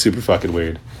Super fucking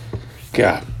weird.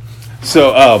 God.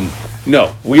 So,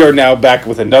 no, we are now back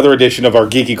with another edition of our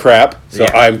Geeky Crap. So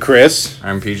Yeah. I'm Chris.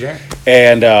 I'm PJ.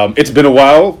 And it's been a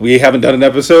while. We haven't done an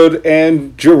episode.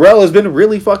 And Jarrell has been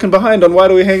really fucking behind on Why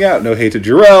Do We Hang Out? No hate to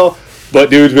Jarrell, but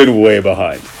dude's been way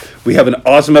behind. We have an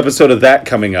awesome episode of that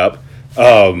coming up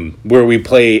where we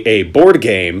play a board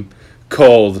game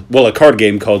a card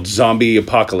game called Zombie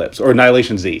Apocalypse or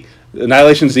Annihilation Z.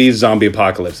 Annihilation Z Zombie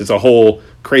Apocalypse. It's a whole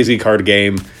crazy card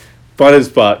game. Fun as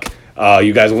fuck.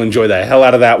 You guys will enjoy the hell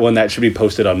out of that one. That should be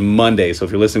posted on Monday. So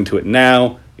if you're listening to it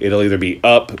now, it'll either be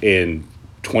up in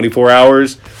 24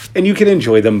 hours, and you can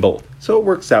enjoy them both. So it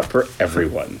works out for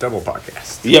everyone. Double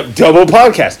podcast. Yep, double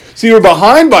podcast. So you're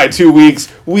behind by 2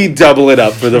 weeks. We double it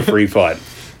up for the free fun.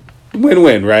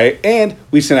 Win-win, right? And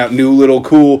we sent out new little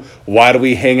cool Why Do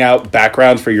We Hang Out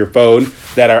backgrounds for your phone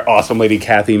that our awesome lady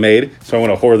Kathy made. So I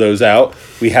want to whore those out.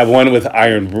 We have one with the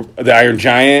Iron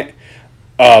Giant,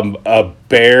 a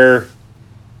bear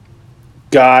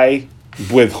guy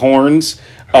with horns,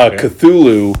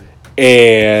 Cthulhu,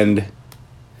 and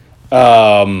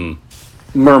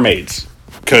mermaids,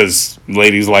 because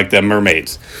ladies like them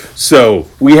mermaids. So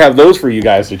we have those for you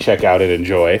guys to check out and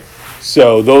enjoy.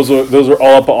 So those are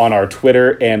all up on our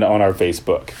Twitter and on our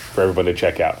Facebook for everyone to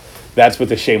check out. That's with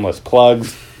the shameless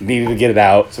plugs. Needed to get it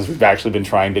out since we've actually been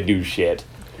trying to do shit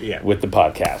with the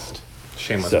podcast.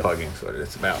 Shameless plugging is what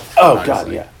it's about. Oh,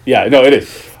 honestly. God, yeah. Yeah, no, it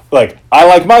is. Like, I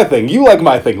like my thing, you like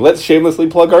my thing. Let's shamelessly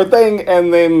plug our thing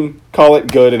and then call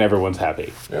it good and everyone's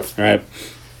happy. Yep. All right?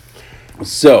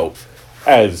 So,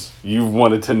 as you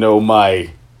wanted to know my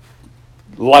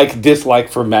dislike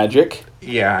for magic.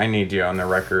 Yeah, I need you on the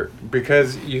record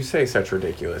because you say such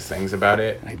ridiculous things about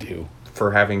it. I do.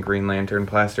 For having Green Lantern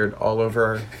plastered all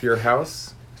over your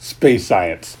house. Space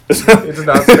science. It's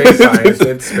not space science,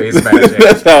 it's space magic.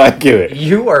 That's how I do it.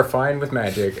 You are fine with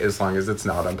magic as long as it's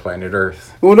not on planet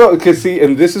Earth. Well, no, because see,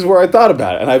 and this is where I thought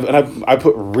about it, and I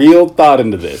put real thought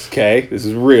into this. Okay, this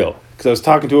is real because I was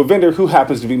talking to a vendor who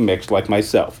happens to be mixed like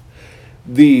myself.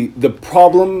 The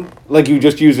problem, like you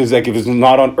just used, is like if it's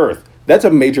not on Earth, that's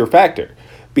a major factor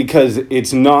because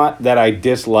it's not that I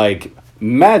dislike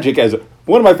magic as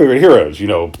one of my favorite heroes. You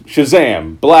know,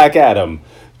 Shazam, Black Adam.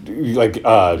 Like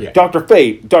Dr.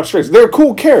 Fate, Doctor Strange, they're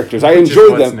cool characters. I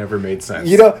enjoy them. Never made sense.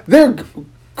 You know, they're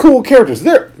cool characters.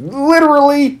 They're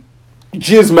literally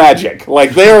jizz magic.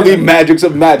 Like they are the magics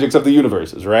of the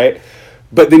universes, right?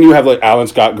 But then you have like Alan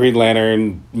Scott, Green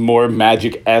Lantern, more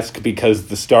magic-esque because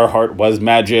the Starheart was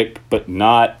magic, but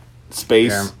not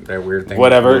space. Yeah, that weird thing.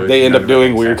 Whatever they end up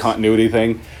doing, weird continuity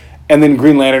thing. And then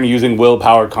Green Lantern using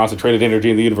willpower, concentrated energy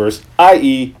in the universe,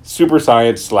 i.e., super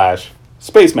science /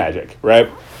 space magic, right?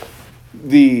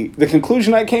 The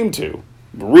conclusion I came to,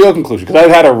 real conclusion, because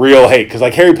I've had a real hate, because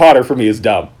like Harry Potter for me is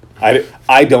dumb.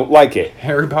 I don't like it.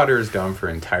 Harry Potter is dumb for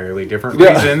entirely different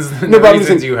reasons than the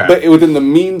reasons you have. But within the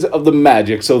means of the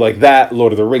magic, so like that,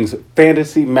 Lord of the Rings,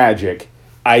 fantasy magic,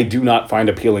 I do not find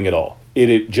appealing at all.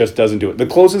 It just doesn't do it. The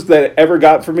closest that it ever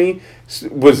got for me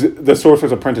was The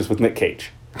Sorcerer's Apprentice with Nick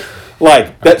Cage.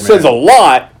 Like, that says a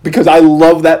lot, because I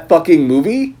love that fucking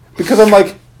movie, because I'm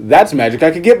like, that's magic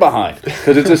I could get behind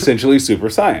because it's essentially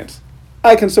super science.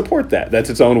 I can support that. That's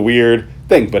its own weird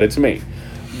thing, but it's me.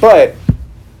 But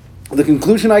the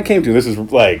conclusion I came to, this is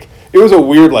like, it was a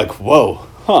weird, like, whoa,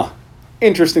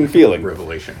 interesting feeling.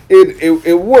 Revelation.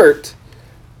 It worked,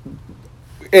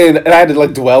 and I had to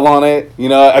like dwell on it. You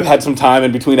know, I've had some time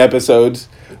in between episodes,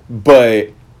 but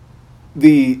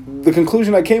the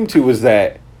conclusion I came to was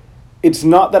that it's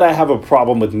not that I have a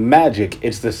problem with magic,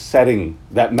 it's the setting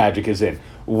that magic is in.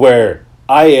 Where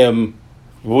I am,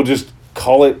 we'll just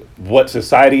call it what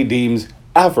society deems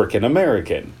African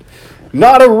American.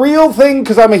 Not a real thing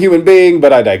because I'm a human being,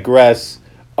 but I digress.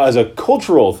 As a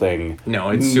cultural thing,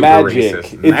 no, it's super magic,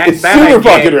 racist. It's super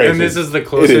fucking racist. And this is the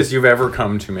closest you've ever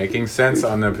come to making sense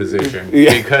on the position.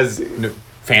 Because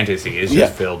fantasy is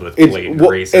just filled with blatant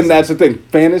racism. And that's the thing.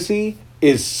 Fantasy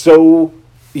is so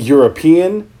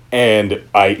European and,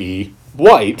 i.e.,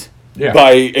 white,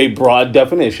 by a broad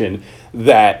definition,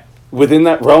 that within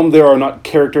that realm there are not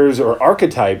characters or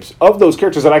archetypes of those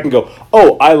characters that I can go,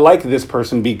 oh, I like this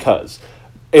person because.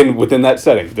 And within that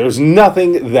setting, there's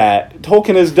nothing that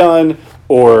Tolkien has done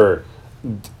or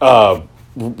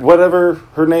whatever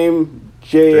her name,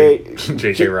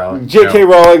 J.K. Rowling. J.K.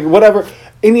 Rowling, whatever.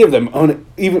 Any of them,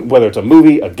 even whether it's a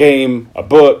movie, a game, a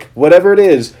book, whatever it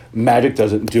is, magic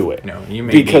doesn't do it. No, you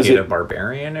maybe get a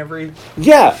barbarian every...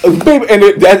 Yeah,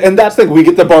 and that's the thing. We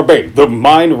get the barbarian, the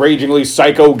mind-ragingly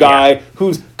psycho guy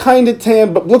who's kind of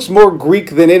tan but looks more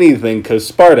Greek than anything because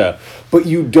Sparta. But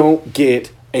you don't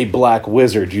get a black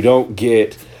wizard. You don't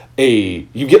get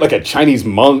you get like a Chinese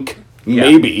monk,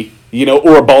 maybe, you know,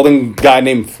 or a balding guy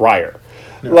named Friar.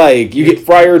 No. Like, you get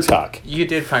Friar Tuck. You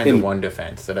did find the one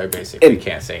defense that I basically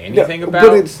can't say anything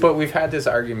about, but we've had this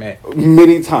argument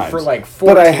many times. For like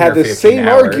 14 But I had the same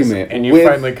hours, argument. And you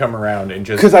finally come around and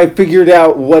just... Because I figured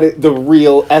out what the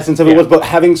real essence of it was, but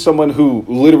having someone who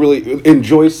literally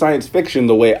enjoys science fiction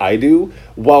the way I do,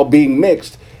 while being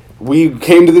mixed, we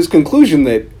came to this conclusion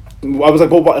that I was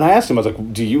like, well, and I asked him, I was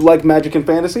like, do you like magic and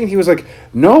fantasy? And he was like,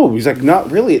 no. He's like,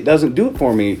 not really. It doesn't do it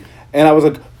for me. And I was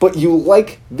like, but you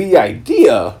like the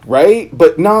idea, right?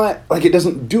 But not, like, it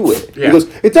doesn't do it. Yeah. He goes,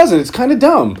 it doesn't. It's kind of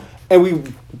dumb. And we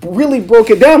really broke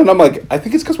it down. And I'm like, I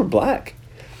think it's because we're black.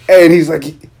 And he's like,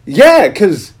 yeah,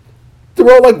 because they're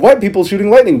all like white people shooting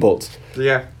lightning bolts.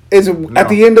 Yeah. At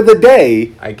the end of the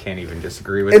day... I can't even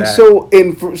disagree with that.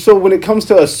 So when it comes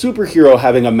to a superhero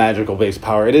having a magical-based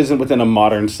power, it isn't within a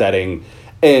modern setting.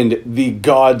 And the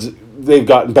gods, they've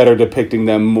gotten better depicting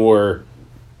them more...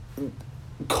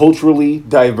 culturally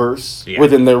diverse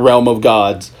within their realm of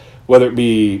gods, whether it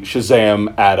be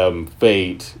Shazam, Adam,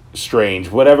 Fate, Strange,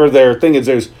 whatever their thing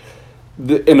is.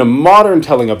 In a modern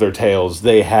telling of their tales,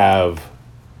 they have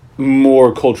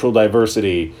more cultural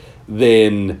diversity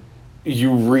than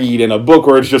you read in a book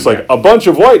where it's just like a bunch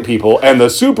of white people and the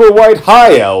super white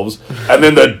high elves and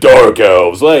then the dark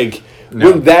elves. Like,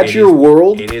 when that's your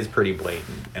world... It is pretty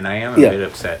blatant. And I am a bit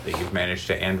upset that you've managed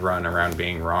to end run around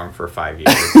being wrong for 5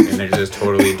 years and then just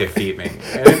totally defeat me.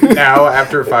 And now,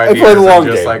 after 5 years, I'm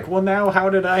just like, well, now how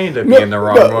did I end up being the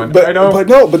wrong one?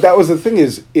 But that was the thing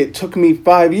is, it took me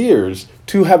 5 years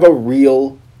to have a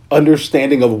real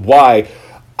understanding of why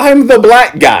I'm the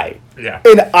black guy. Yeah.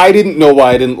 And I didn't know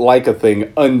why I didn't like a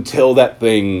thing until that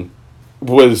thing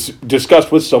was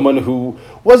discussed with someone who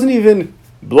wasn't even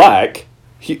black.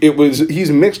 He's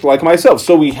mixed like myself.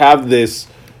 So we have this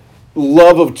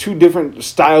love of two different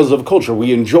styles of culture.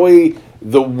 We enjoy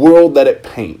the world that it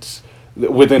paints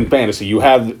within fantasy. You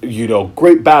have,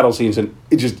 great battle scenes and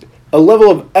it's just a level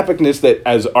of epicness that,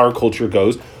 as our culture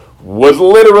goes, was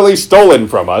literally stolen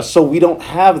from us. So we don't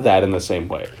have that in the same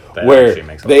way. That where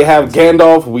they have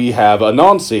Gandalf, we have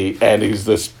Anansi, and he's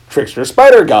this trickster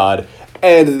spider god.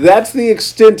 And that's the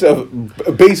extent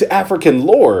of base African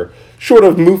lore, short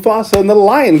of Mufasa and the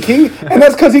Lion King. And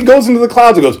that's because he goes into the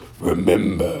clouds and goes,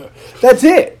 remember. That's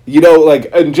it.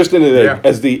 And just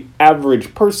as the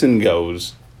average person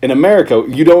goes, in America,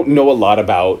 you don't know a lot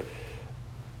about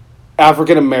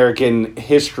African American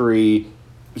history,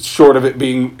 short of it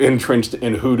being entrenched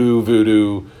in hoodoo,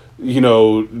 voodoo,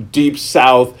 deep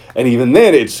south. And even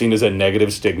then, it's seen as a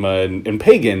negative stigma and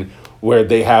pagan, where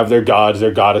they have their gods,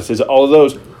 their goddesses, all of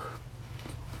those.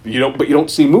 But you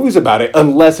don't see movies about it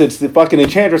unless it's the fucking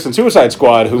Enchantress and Suicide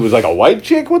Squad, who was like a white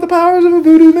chick with the powers of a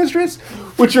voodoo mistress,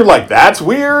 which you're like, that's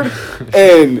weird.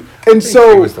 And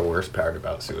so she was the worst part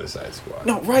about Suicide Squad.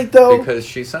 No, right though, because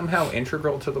she's somehow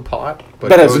integral to the plot, but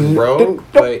goes rogue,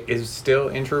 but is still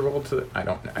integral to. I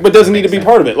don't know. But doesn't need to be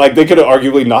part of it. Like, they could have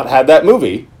arguably not had that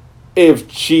movie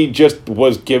if she just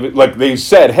was given. Like, they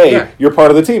said, "Hey, you're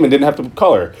part of the team," and didn't have to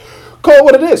call her. Call it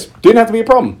what it is. Didn't have to be a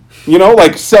problem.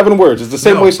 7 words. It's the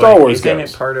same way Star Wars goes. Isn't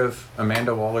it part of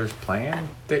Amanda Waller's plan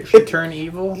that she turn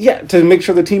evil? Yeah, to make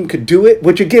sure the team could do it.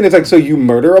 Which, again, it's like, so you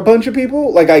murder a bunch of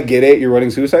people? Like, I get it. You're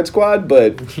running Suicide Squad,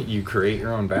 but... You create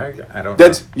your own bad guy? I don't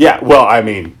know. Yeah, well, I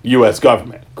mean, U.S.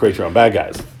 government. Create your own bad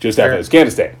guys. Just after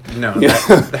Afghanistan. No,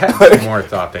 that's more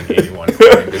thought than anyone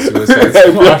put into Suicide Squad.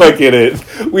 I feel like it is.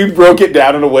 We broke it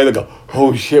down in a way that go,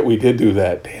 oh, shit, we did do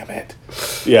that. Damn it.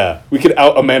 Yeah, we could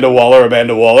out Amanda Waller,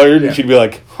 and she'd be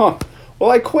like, huh, well,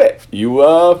 I quit. You,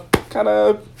 kind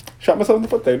of shot myself in the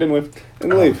foot there, didn't we?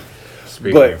 And leave.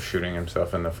 Speaking of shooting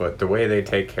himself in the foot, the way they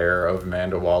take care of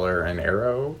Amanda Waller and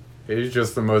Arrow is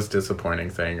just the most disappointing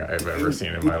thing I've ever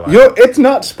seen in my life. It's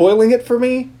not spoiling it for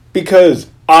me, because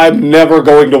I'm never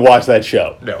going to watch that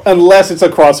show. No. Unless it's a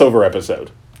crossover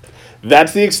episode.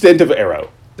 That's the extent of Arrow.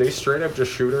 They straight up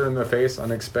just shoot her in the face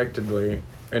unexpectedly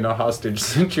in a hostage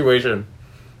situation.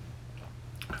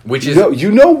 Which is...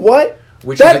 You know what?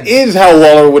 That is how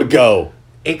Waller would go.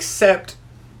 Except...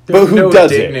 But who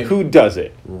does it? Who does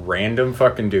it? Random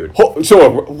fucking dude.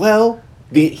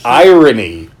 The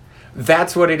irony...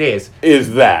 That's what it is.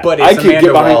 Is that. But it's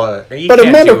Amanda Waller. But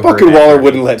Amanda fucking Waller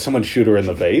wouldn't let someone shoot her in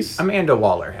the face. Amanda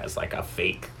Waller has like a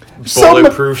fake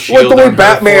bulletproof shield. Like the way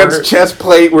Batman's chest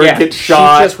plate where it gets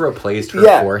shot. She just replaced her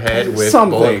forehead with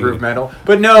bulletproof metal.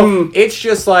 But no, it's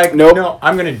just like, no,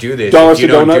 I'm going to do this Dollars if you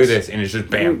don't do this. And it's just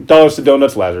bam. Dollars to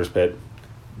Donuts, Lazarus Pit.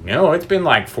 No, it's been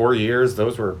like 4 years.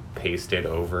 Those were pasted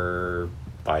over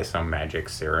by some magic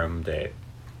serum that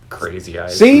crazy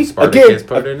eyes. See, again,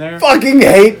 put in there. Fucking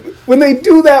hate when they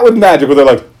do that with magic. Where they're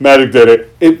like, magic did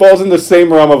it. It falls in the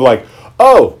same realm of like,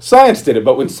 oh, science did it.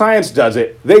 But when science does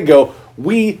it, they go,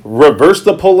 we reverse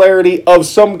the polarity of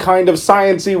some kind of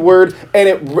sciencey word, and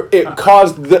it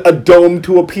caused a dome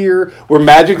to appear. Where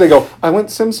magic, they go, I went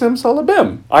sim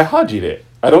salabim. I hajied it.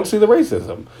 I don't see the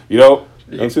racism. You don't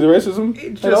see the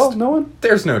racism at all? No one?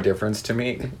 There's no difference to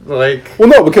me. Like, well,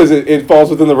 no, because it falls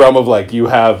within the realm of like you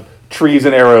have trees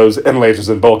and arrows and lasers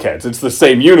and bulkheads. It's the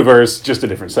same universe, just a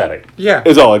different setting. Yeah,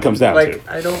 is all it comes down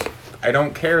to. I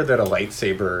don't care that a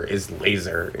lightsaber is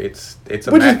laser. It's is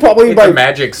probably my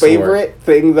magic favorite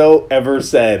thing though ever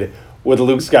said with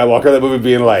Luke Skywalker. That movie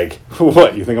being like,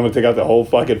 what, you think I'm gonna take out the whole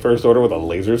fucking First Order with a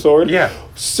laser sword? Yeah.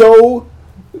 So,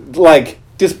 like,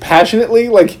 dispassionately,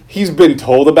 like he's been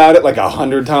told about it like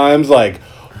 100 times. Like,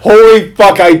 holy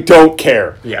fuck, I don't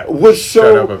care. Yeah.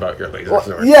 Shut up about your laser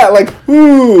sword. Yeah, like,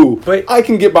 ooh. But I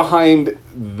can get behind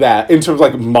that in terms of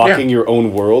like mocking your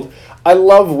own world. I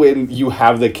love when you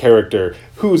have the character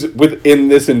who's within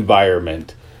this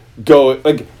environment go,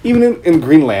 like, even in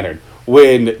Green Lantern,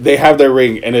 when they have their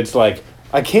ring and it's like,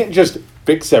 I can't just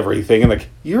fix everything. And like,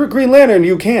 you're a Green Lantern,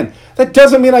 you can. That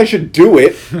doesn't mean I should do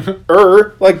it.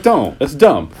 Like, don't. That's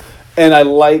dumb. And I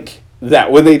like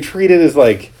that when they treat it as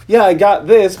like, yeah, I got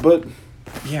this, but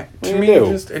yeah, to me,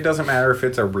 it doesn't matter if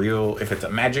it's a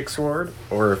magic sword,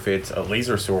 or if it's a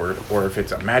laser sword, or if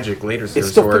it's a magic laser sword.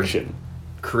 It's still fiction.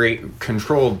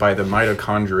 Controlled by the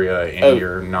mitochondria in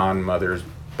your non-mother's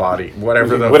body,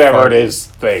 whatever it is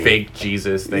thing. Fake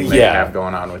Jesus thing they have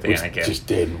going on with Anakin. It just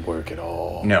didn't work at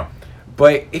all. No,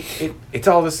 but it's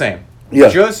all the same. Yeah.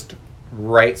 Just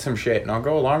write some shit and I'll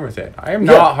go along with it. I am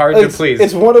not hard to please.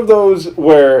 It's one of those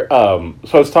where so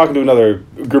I was talking to another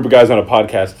group of guys on a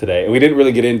podcast today, and we didn't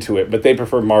really get into it, but they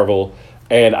prefer Marvel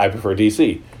and I prefer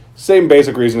DC. Same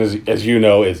basic reason as you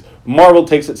know is Marvel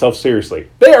takes itself seriously.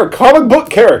 They are comic book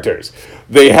characters.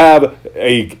 They have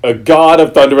a god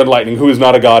of thunder and lightning who is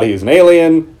not a god, he is an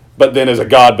alien, but then is a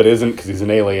god but isn't because he's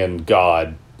an alien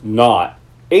god, not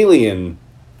alien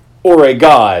or a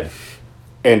god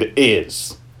and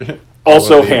is.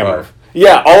 Also Hammer.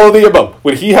 Yeah, all of the above.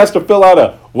 When he has to fill out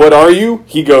a what are you,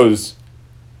 he goes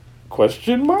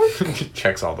question mark?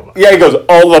 Checks all the boxes. Yeah, he goes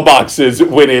all the boxes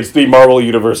when it's the Marvel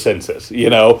Universe census, you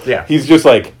know? Yeah. He's just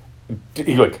like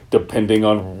depending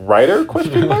on writer,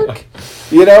 question mark?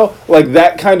 You know? Like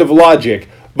that kind of logic.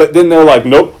 But then they're like,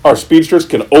 nope, our speedsters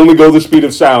can only go the speed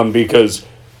of sound because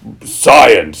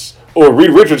science. Or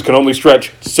Reed Richards can only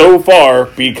stretch so far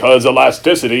because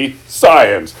elasticity,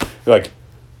 science. You're like,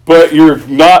 but you're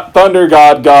not Thunder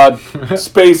God,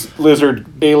 Space Lizard,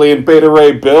 Alien, Beta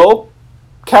Ray, Bill?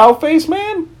 Cow face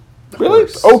man? Really?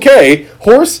 Horse. Okay.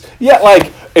 Horse? Yeah,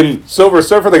 like in Silver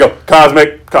Surfer they go,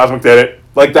 Cosmic did it.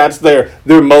 Like that's their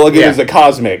mulligan is the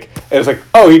Cosmic. And it's like,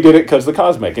 oh, he did it because the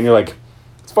Cosmic. And you're like,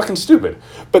 it's fucking stupid.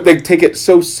 But they take it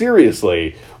so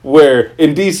seriously where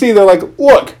in DC they're like,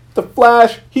 look, the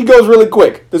Flash, he goes really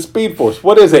quick. The Speed Force,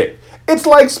 what is it? It's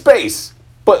like space.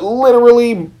 But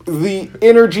literally the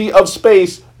energy of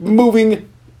space moving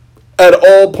at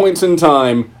all points in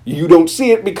time, you don't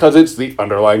see it because it's the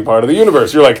underlying part of the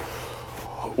universe. You're like,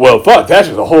 well, fuck, that's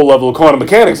just a whole level of quantum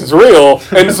mechanics. It's real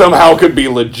and somehow could be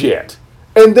legit.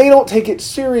 And they don't take it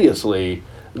seriously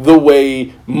the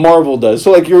way Marvel does.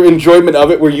 So, like, your enjoyment of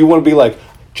it where you want to be like,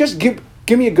 just give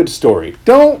me a good story.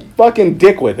 Don't fucking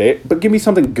dick with it, but give me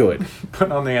something good.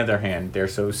 But on the other hand, they're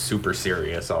so super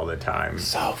serious all the time.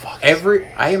 So fucking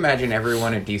I imagine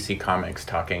everyone at DC Comics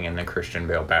talking in the Christian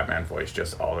Bale Batman voice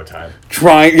just all the time.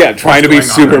 Trying to be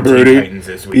super broody.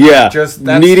 Yeah, just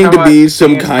needing to be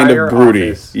some kind of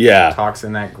broody. Yeah. Talks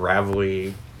in that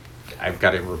gravelly, I've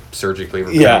got to surgically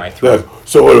repair my throat.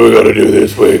 So what are we going to do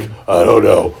this week? I don't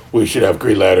know. We should have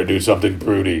Green Lantern do something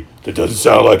broody that doesn't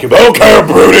sound like him. I don't care,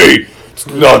 broody!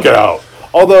 Knock it out.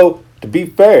 Although, to be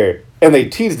fair, and they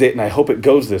teased it, and I hope it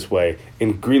goes this way,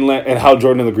 in and Hal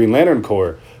Jordan in the Green Lantern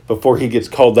Corps, before he gets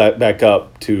called back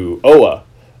up to Oa,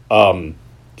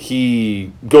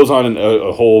 he goes on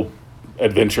a whole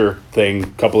adventure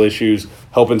thing, couple issues,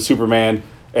 helping Superman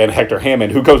and Hector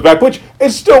Hammond, who comes back, which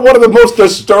is still one of the most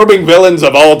disturbing villains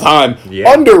of all time.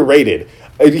 Yeah. Underrated.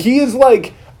 He is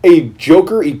like a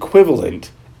Joker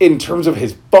equivalent in terms of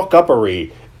his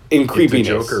fuck-uppery in creepiness.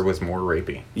 The Joker was more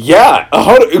rapey. Yeah.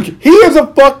 He is a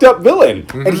fucked up villain.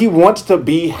 Mm-hmm. And he wants to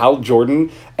be Hal Jordan.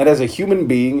 And as a human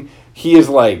being, he is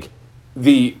like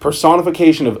the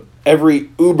personification of every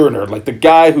uber nerd. Like the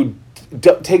guy who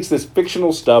takes this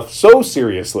fictional stuff so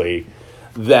seriously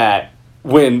that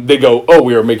when they go, oh,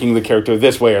 we are making the character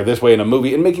this way or this way in a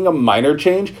movie, and making a minor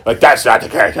change, like, that's not the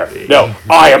character. No,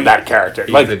 I am that character.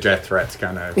 He's like the Death Threats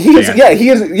kind of he is.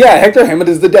 Hector Hammond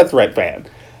is the Death Threat fan.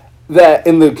 That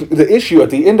in the issue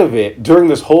at the end of it, during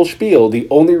this whole spiel, the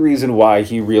only reason why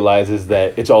he realizes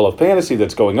that it's all a fantasy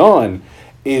that's going on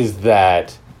is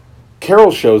that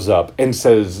Carol shows up and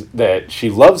says that she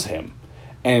loves him,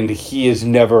 and he has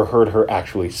never heard her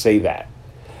actually say that.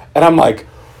 And I'm like,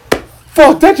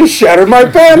 fuck, that just shattered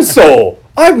my fan soul.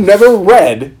 I've never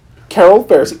read Carol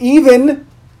Ferris, even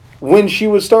when she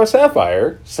was Star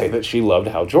Sapphire, say that she loved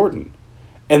Hal Jordan.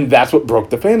 And that's what broke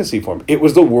the fantasy for him. It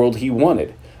was the world he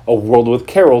wanted. A world with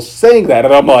Carol saying that.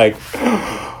 And I'm like,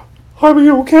 are we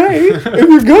okay? If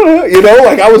you're gonna,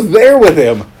 like, I was there with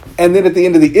him. And then at the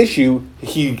end of the issue,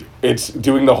 it's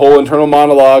doing the whole internal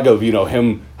monologue of,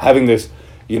 him having this,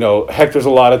 Hector's a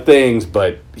lot of things,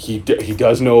 but he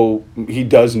does know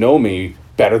me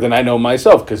better than I know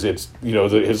myself, because it's,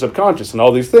 his subconscious and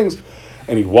all these things.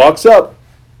 And he walks up,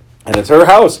 and it's her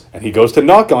house, and he goes to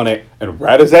knock on it, and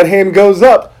right as that hand goes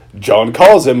up, John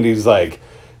calls him, and he's like,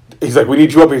 we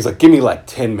need you up here. He's like, give me like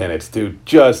 10 minutes, dude.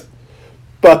 Just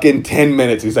fucking 10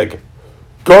 minutes. He's like,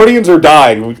 Guardians are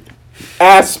dying.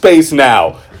 Ass space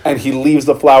now. And he leaves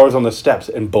the flowers on the steps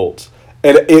and bolts.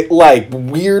 And it, like,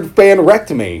 weird fan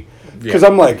wrecked me. Because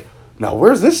I'm like, now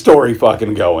where's this story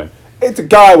fucking going? It's a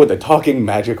guy with a talking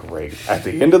magic ring at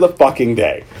the end of the fucking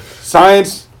day.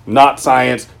 Science, not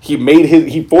science.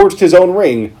 He forged his own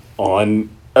ring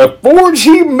on a forge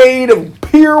he made of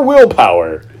pure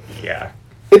willpower. Yeah.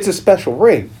 It's a special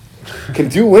ring. Can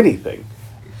do anything.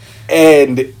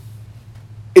 And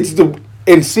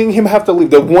seeing him have to leave,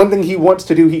 the one thing he wants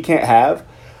to do he can't have,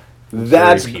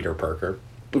 that's very Peter Parker.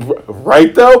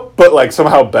 Right, though? But, like,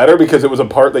 somehow better, because it was a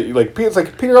part that, it's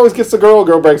like, Peter always gets the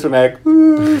girl breaks her neck.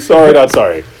 Sorry, not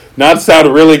sorry. Not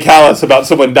sound really callous about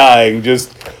someone dying,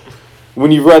 just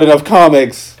when you've read enough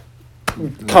comics,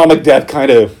 comic death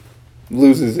kind of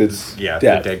loses its depth.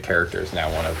 The dead character is now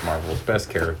one of Marvel's best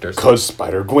characters. Because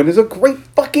Spider-Gwen is a great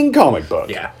fucking comic book.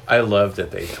 Yeah, I love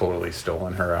that they totally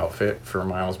stolen her outfit for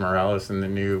Miles Morales in the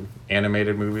new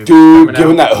animated movie. Dude,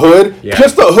 given that hood,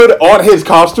 just the hood on his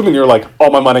costume, and you're like,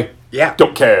 all my money. Yeah.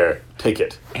 Don't care. Take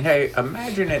it. And I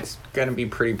imagine it's going to be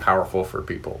pretty powerful for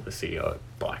people to see a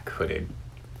black hooded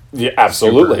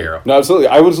absolutely. superhero. No, absolutely.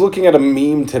 I was looking at a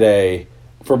meme today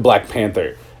for Black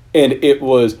Panther. And it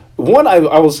was, I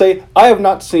will say, I have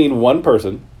not seen one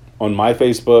person on my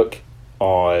Facebook,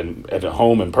 at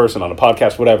home, in person, on a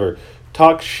podcast, whatever,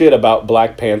 talk shit about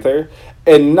Black Panther.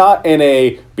 And not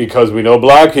in because we know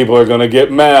black people are going to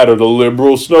get mad, or the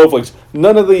liberal snowflakes.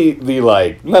 None of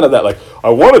none of that, like, I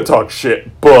want to talk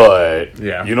shit, but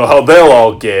you know how they'll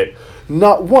all get.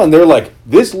 Not one. They're like,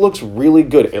 this looks really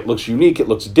good. It looks unique. It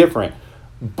looks different.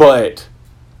 But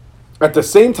at the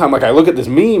same time, like, I look at this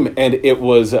meme, and it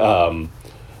was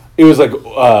like,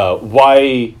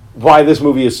 why this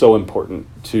movie is so important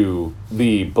to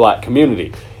the black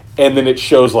community. And then it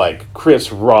shows, like,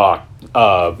 Chris Rock,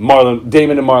 Damon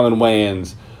and Marlon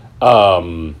Wayans,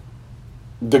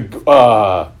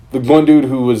 the one dude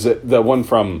who was the one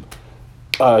from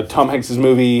Tom Hanks's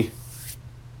movie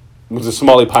was the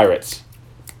Somali Pirates.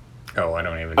 Oh, I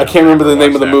don't even know. I can't remember the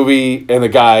name of the movie and the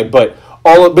guy, but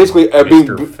basically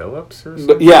Mr. Phillips or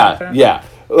something. Yeah,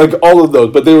 like all of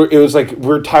those. But it was like,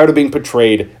 we're tired of being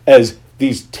portrayed as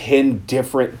these 10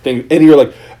 different things, and you're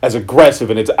like, as aggressive,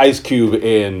 and it's Ice Cube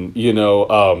in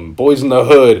Boys in the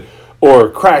Hood,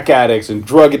 or crack addicts and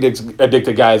drug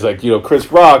addicted guys like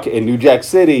Chris Rock in New Jack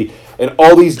City, and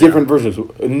all these different versions,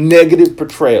 negative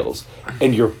portrayals,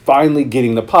 and you're finally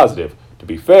getting the positive. To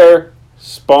be fair,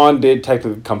 Spawn did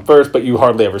technically come first, but you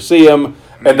hardly ever see him,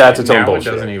 and that's its own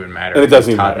bullshit. It doesn't even matter. And it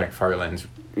doesn't even matter. Todd McFarlane's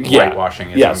whitewashing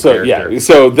his own character. Yeah,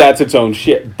 so that's its own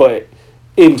shit. But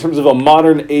in terms of a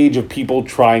modern age of people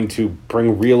trying to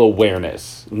bring real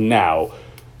awareness, now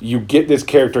you get this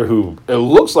character who, it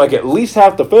looks like at least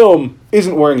half the film,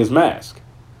 isn't wearing his mask.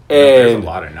 And there's a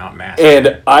lot of not masks.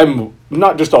 And I'm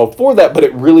not just all for that, but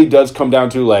it really does come down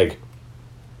to, like,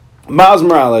 Miles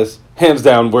Morales, hands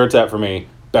down, where it's at for me,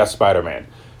 best Spider-Man.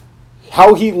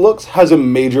 How he looks has a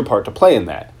major part to play in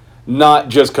that. Not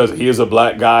just because he is a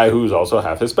black guy who's also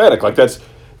half Hispanic. Like, that's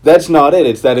not it.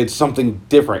 It's that it's something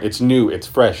different. It's new. It's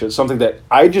fresh. It's something that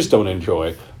I just don't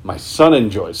enjoy. My son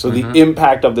enjoys. So the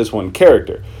impact of this one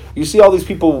character. You see all these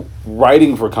people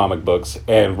writing for comic books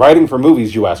and writing for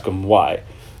movies, you ask them why.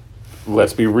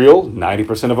 Let's be real,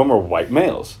 90% of them are white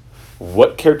males.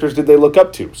 What characters did they look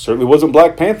up to? Certainly wasn't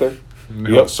Black Panther.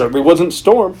 No. Certainly wasn't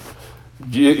Storm.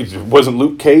 It wasn't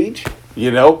Luke Cage,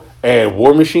 and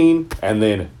War Machine, and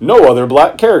then no other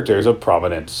black characters of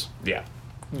prominence. Yeah.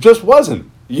 just wasn't.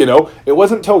 You know, it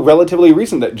wasn't until relatively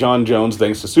recent that Jon Jones,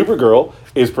 thanks to Supergirl,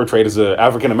 is portrayed as an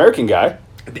African-American guy,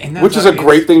 which is a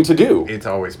great thing to do. It's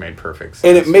always made perfect sense.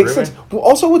 And it makes sense. Well,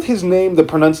 also with his name, the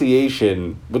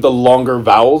pronunciation, with the longer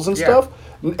vowels and stuff,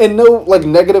 and no, like,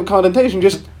 negative connotation,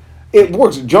 just, it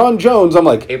works. Jon Jones, I'm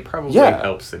like, it probably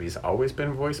helps that he's always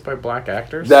been voiced by black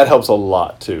actors. That helps a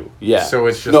lot, too. Yeah. So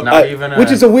it's just not even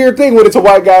which is a weird thing when it's a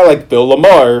white guy like Phil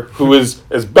LaMarr, who is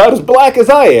about as black as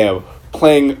I am,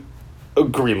 playing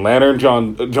Green Lantern,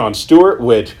 John Stewart,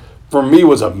 which for me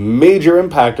was a major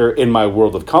impactor in my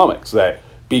world of comics. That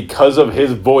because of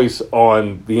his voice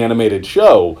on the animated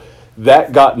show,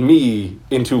 that got me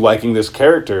into liking this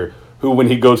character. Who, when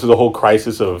he goes through the whole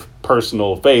crisis of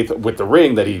personal faith with the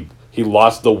ring, that he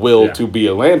lost the will to be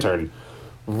a Lantern,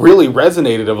 really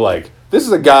resonated. Of like, this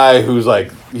is a guy who's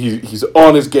like he's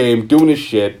on his game, doing his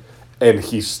shit, and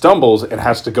he stumbles and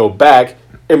has to go back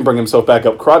and bring himself back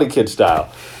up Karate Kid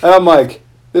style. And I'm like,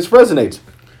 this resonates.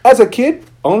 As a kid,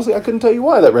 honestly, I couldn't tell you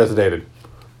why that resonated.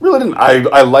 Really didn't.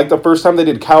 I liked the first time they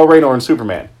did Kyle Rayner and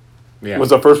Superman. Yeah. Was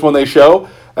the first one they show.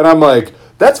 And I'm like,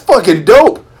 that's fucking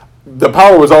dope. The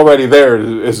power was already there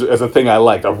as a thing I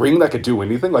liked. A ring that could do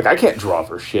anything. Like, I can't draw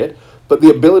for shit. But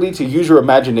the ability to use your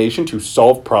imagination to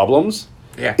solve problems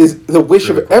is the wish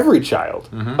of every child.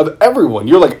 Mm-hmm. Of everyone.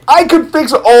 You're like, I could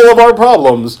fix all of our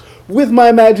problems with my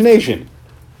imagination.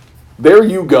 There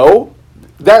you go.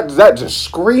 That just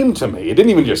screamed to me. It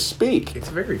didn't even just speak. It's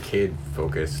very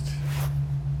kid-focused.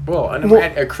 Well,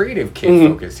 a creative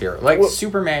kid-focused hero. Like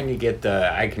Superman, you get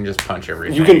the, I can just punch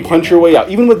everything. You can punch your way out.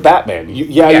 Even with Batman. You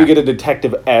get a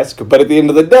detective-esque, but at the end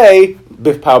of the day,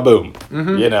 biff, pow, boom.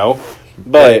 Mm-hmm. You know?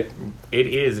 But it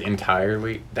is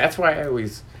entirely, that's why I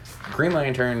always, Green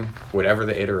Lantern, whatever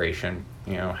the iteration,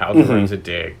 you know, Hal Jordan's a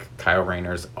dick, Kyle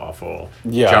Rayner's awful,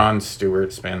 Jon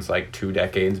Stewart spends like 2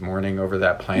 decades mourning over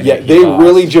that planet. Yeah, they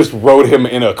really just wrote him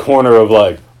in a corner of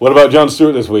like, what about Jon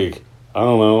Stewart this week? I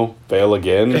don't know, fail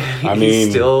again. I mean,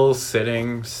 he's still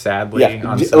sitting sadly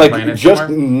on some planet just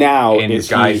somewhere, now is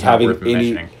he having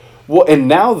any? Well, and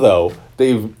now though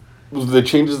the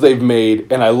changes they've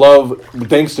made, and I love,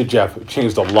 thanks to Jeff,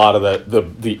 changed a lot of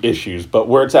the issues. But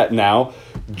where it's at now,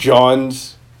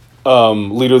 John's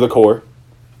leader of the Corps.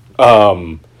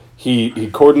 He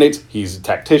coordinates. He's a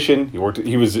tactician.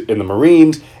 He was in the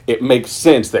Marines. It makes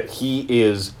sense that he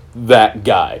is that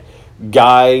guy.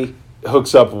 Guy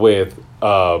hooks up with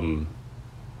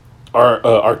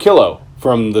Arkillo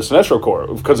from the Sinestro Corps,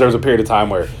 because there was a period of time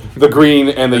where the green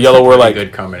and the yellow were like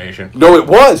good combination. No, it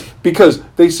was, because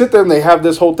they sit there and they have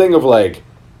this whole thing of like,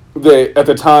 at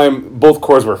the time both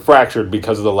corps were fractured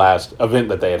because of the last event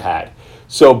that they had.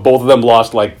 So both of them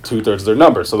lost like 2/3 of their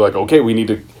numbers. So they're like, okay, we need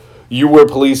to. You were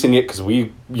policing it because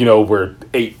we, we're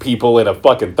 8 people in a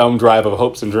fucking thumb drive of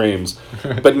hopes and dreams.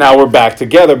 But now we're back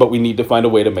together, but we need to find a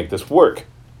way to make this work.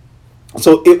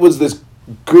 So it was this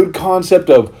good concept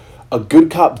of a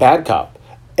good cop, bad cop.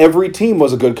 Every team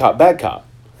was a good cop, bad cop.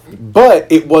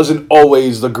 But it wasn't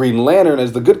always the Green Lantern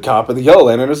as the good cop and the Yellow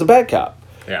Lantern as the bad cop.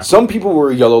 Yeah. Some people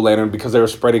were a Yellow Lantern because they were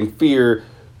spreading fear,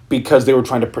 because they were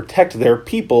trying to protect their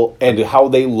people and how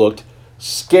they looked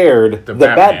scared the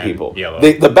bad people.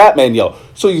 The Batman yellow.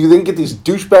 So you then get these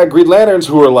douchebag Green Lanterns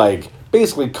who are like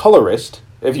basically colorist,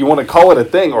 if you want to call it a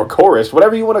thing, or chorist,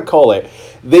 whatever you want to call it.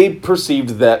 They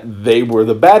perceived that they were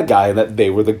the bad guy and that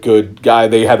they were the good guy.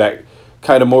 They had that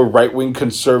kind of more right-wing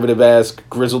conservative-esque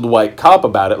grizzled white cop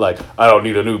about it. Like, I don't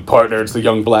need a new partner. It's the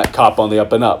young black cop on the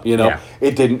up and up.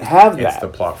 It didn't have that. It's the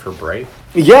plot for Bright.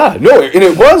 Yeah, no, and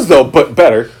it was though, but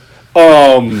better.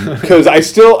 Because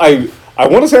I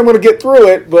want to say I'm going to get through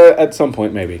it, but at some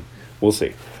point maybe. We'll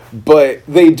see. But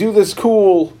they do this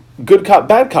cool good cop,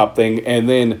 bad cop thing, and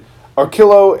then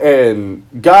Arkillo and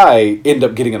Guy end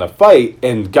up getting in a fight,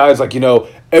 and Guy's like,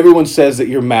 everyone says that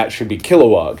your match should be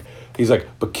Kilowog. He's like,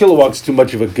 but Kilowog's too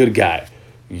much of a good guy.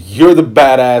 You're the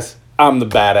badass, I'm the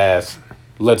badass.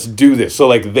 Let's do this. So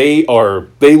like they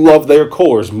love their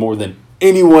corps more than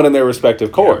anyone in their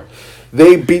respective corps. Yeah.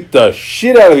 They beat the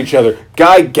shit out of each other.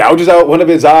 Guy gouges out one of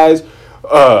his eyes.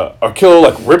 Arkillo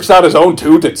like rips out his own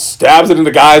tooth and stabs it in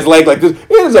the guy's leg like this.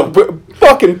 It is a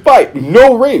fucking fight.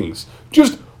 No rings.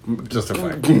 Just a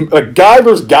fight. A guy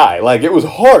versus guy. Like, it was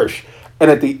harsh.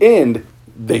 And at the end,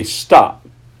 they stop.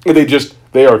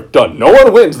 They are done. No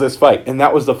one wins this fight. And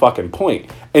that was the fucking point.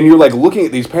 And you're like looking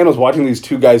at these panels, watching these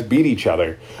two guys beat each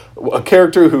other. A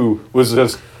character who was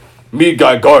just, me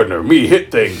Guy Gardner, me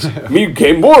hit things, me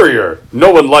game warrior,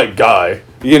 no one liked Guy.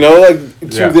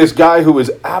 This guy who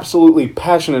is absolutely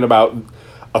passionate about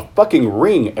a fucking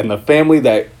ring and the family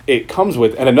that it comes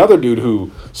with. And another dude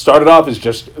who started off as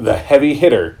just the heavy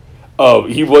hitter,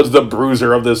 he was the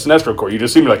bruiser of the Sinestro Corps. You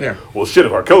just seem like, well, shit,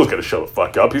 if Arkello's going to show the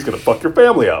fuck up, he's going to fuck your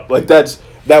family up. Like, that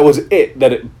was it.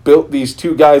 That it built these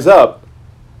two guys up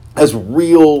as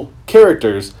real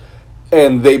characters,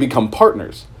 and they become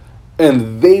partners.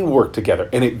 And they work together,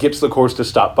 and it gets the Corps to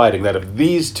stop fighting. That if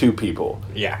these two people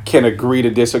can agree to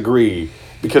disagree,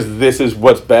 because this is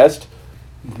what's best,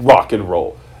 rock and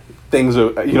roll. Things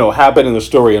happen and the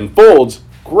story unfolds,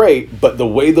 great, but the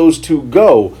way those two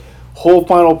go, whole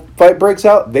final fight breaks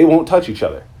out, they won't touch each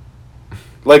other.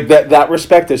 Like, that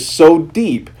respect is so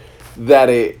deep that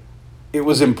it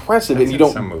was impressive. That's, and you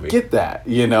don't get that,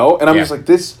 And I'm just like,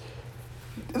 this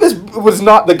was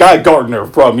not the Guy Gardner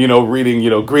from,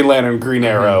 reading, Green Lantern, Green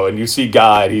Arrow, and you see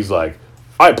Guy, and he's like,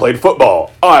 I played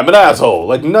football, I'm an asshole.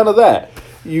 Like, none of that.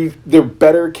 They're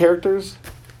better characters.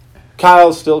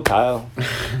 Kyle's still Kyle.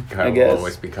 Kyle will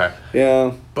always be Kyle.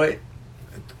 Yeah. But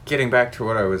getting back to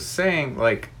what I was saying,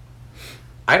 like,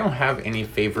 I don't have any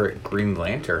favorite Green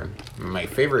Lantern. My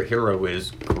favorite hero is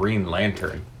Green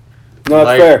Lantern. No,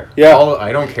 that's fair. Yeah.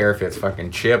 I don't care if it's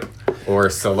fucking Chip or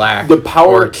Selak the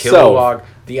power or Kilowog.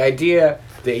 The idea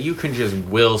that you can just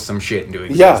will some shit into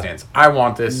existence. I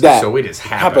want this, so it is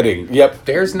happening. Yep.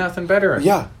 There's nothing better.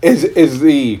 Yeah. Is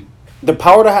the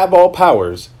power to have all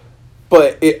powers,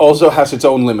 but it also has its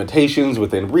own limitations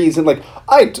within reason. Like,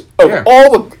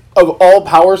 all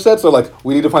power sets are like,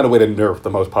 we need to find a way to nerf the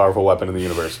most powerful weapon in the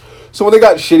universe. So when they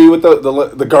got shitty with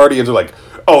the Guardians, are like,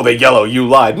 oh, they yellow, you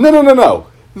lied. No.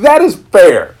 That is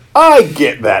fair. I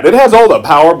get that. It has all the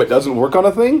power, but doesn't work on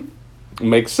a thing. It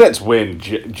makes sense when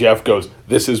Jeff goes,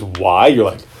 this is why. You're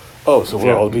like, oh, so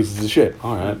we're all pieces of shit.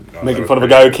 All right. Making fun of a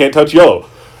guy who can't touch yellow.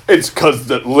 It's because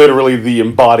literally the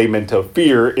embodiment of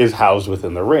fear is housed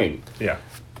within the ring. Yeah.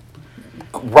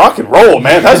 Rock and roll,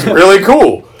 man. That's really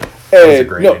cool. That's a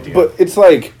great idea. But it's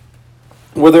like,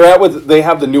 where they're at they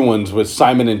have the new ones with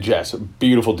Simon and Jess. A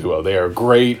beautiful duo. They are a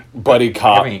great buddy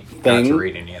cop thing. I haven't got to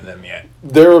read any of them yet.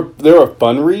 They're a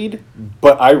fun read,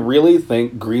 but I really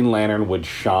think Green Lantern would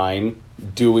shine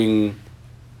doing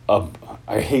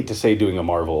I hate to say doing a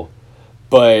Marvel,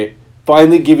 but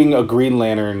finally giving a Green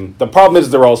Lantern. The problem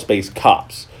is they're all space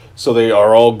cops, so they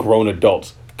are all grown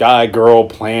adults. Guy, girl,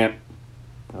 plant,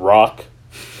 rock,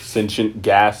 sentient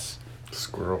gas,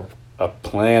 squirrel, a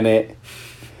planet,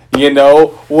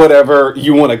 whatever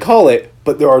you want to call it,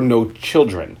 but there are no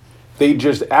children. They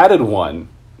just added one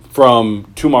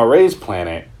from Tumar-Ray's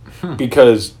planet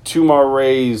because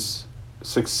Tumar-Ray's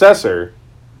successor,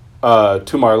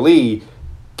 Tumar-Lee,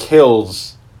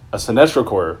 kills a Sinestro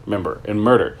Corps member in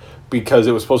murder because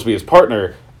it was supposed to be his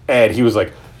partner, and he's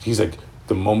like,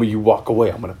 the moment you walk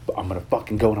away, I'm gonna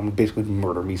fucking go and I'm gonna basically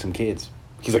murder me some kids.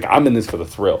 He's like, I'm in this for the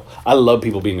thrill. I love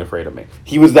people being afraid of me.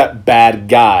 He was that bad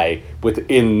guy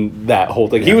within that whole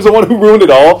thing. Yeah. He was the one who ruined it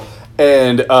all,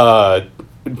 and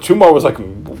Tumar was like,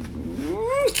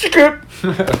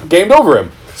 gamed over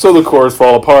him. So the Corps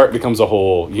fall apart. It becomes a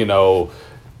whole,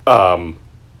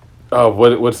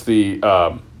 what's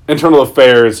the internal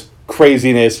affairs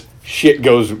craziness? Shit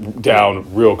goes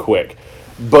down real quick.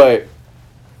 But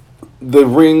the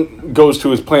ring goes to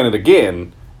his planet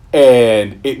again,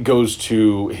 and it goes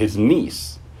to his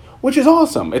niece, which is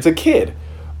awesome. It's a kid.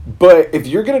 But if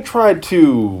you're going to try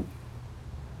to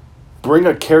bring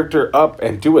a character up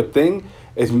and do a thing,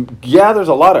 there's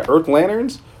a lot of Earth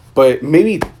Lanterns, but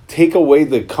maybe take away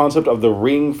the concept of the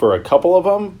ring for a couple of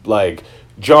them, like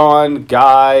John,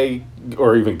 Guy,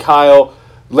 or even Kyle.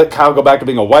 Let Kyle go back to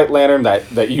being a White Lantern,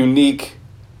 that unique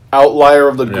outlier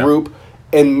of the group,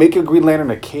 and make a Green Lantern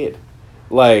a kid.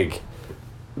 Like,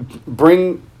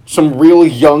 bring some real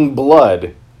young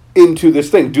blood into this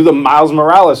thing. Do the Miles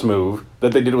Morales move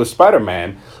that they did with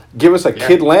Spider-Man. Give us a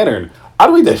Kid Lantern.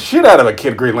 I'd read the shit out of a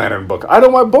Kid Green Lantern book. I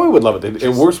know my boy would love it.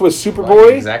 It works with Superboy.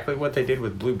 Like exactly what they did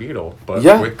with Blue Beetle, but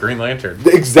with Green Lantern.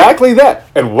 Exactly that.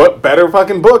 And what better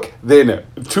fucking book than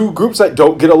two groups that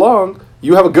don't get along?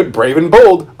 You have a good Brave and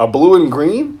Bold, a blue and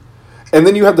green, and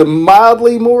then you have the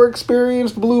mildly more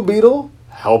experienced Blue Beetle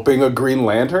helping a Green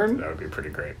Lantern. That would be pretty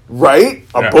great. Right?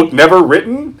 A book never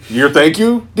written. Thank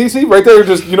you, DC. Right there,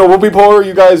 just, we'll be poor.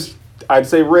 You guys, I'd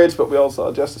say rich, but we all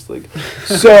saw Justice League.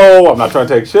 So, I'm not trying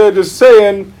to take shit, just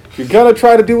saying, if you're going to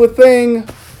try to do a thing,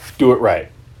 do it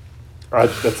right.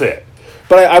 That's it.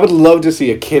 But I would love to see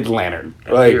a Kid Lantern.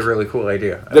 That'd be a really cool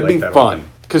idea. That'd be fun.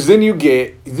 Because then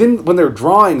when they're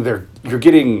drawing,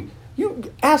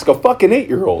 you ask a fucking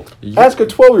 8-year-old. Ask a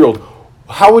 12-year-old.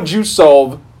 How would you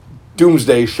solve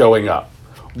Doomsday showing up?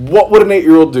 What would an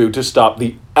 8-year-old do to stop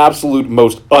the absolute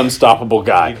most unstoppable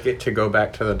guy? You'd get to go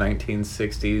back to the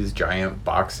 1960s giant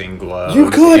boxing gloves. You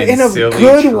could, in a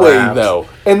good way, though.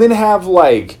 And then have,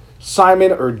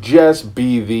 Simon or Jess have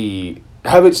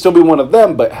it still be one of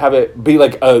them, but have it be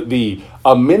like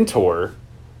a mentor,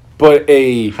 but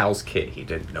Hal's kid he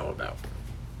didn't know about.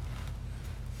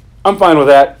 I'm fine with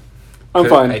that. I'm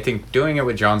fine. I think doing it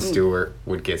with Jon Stewart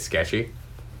would get sketchy.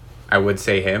 I would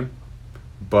say him,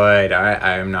 but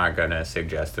I'm not going to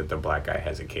suggest that the black guy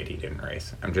has a kid he didn't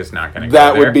raise. I'm just not going to go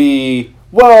there. That would be,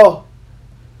 well,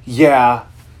 yeah.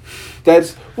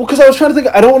 That's, well, because I was trying to think,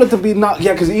 I don't want it to be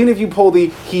because even if you pull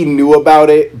he knew about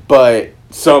it, but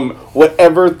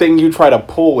whatever thing you try to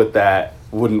pull with that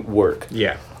wouldn't work.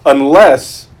 Yeah.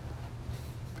 Unless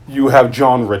you have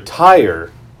Jon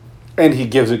retire and he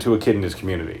gives it to a kid in his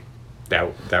community.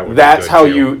 That's how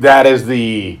too. That's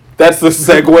the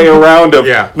segue around of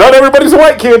not everybody's a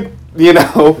white kid, you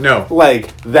know. No.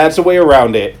 Like that's a way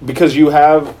around it because you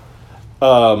have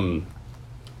what's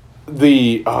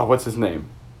his name?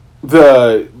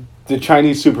 The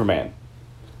Chinese Superman.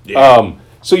 Yeah.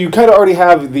 So you kind of already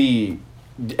have and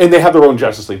they have their own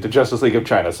Justice League, the Justice League of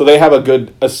China. So they have a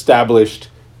good established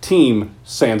team,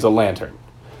 sans a lantern.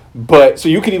 But so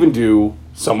you could even do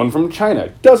someone from China.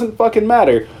 Doesn't fucking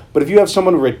matter. But if you have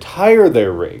someone retire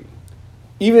their ring,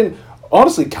 even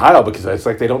honestly Kyle, because it's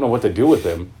like they don't know what to do with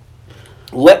him.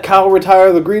 Let Kyle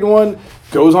retire the green one,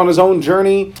 goes on his own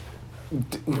journey.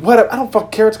 What I don't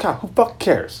fuck care. It's Kyle. Who fuck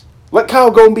cares? Let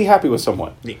Kyle go and be happy with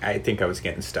someone. I think I was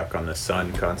getting stuck on the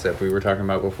sun concept we were talking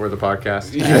about before the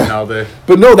podcast. Yeah. And all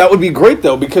But no, that would be great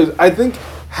though, because I think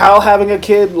Hal having a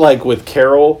kid like with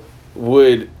Carol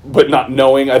but not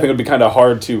knowing, I think it would be kind of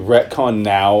hard to retcon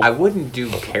now. I wouldn't do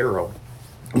Carol.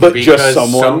 But just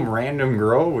someone. Some random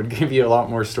girl would give you a lot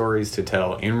more stories to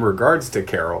tell in regards to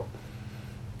Carol.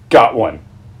 Got one.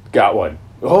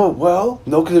 Oh, well,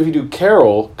 no, because if you do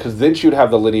Carol, because then she would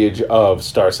have the lineage of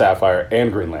Star Sapphire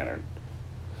and Green Lantern.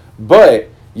 But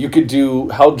you could do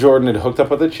Hal Jordan had hooked up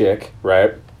with a chick,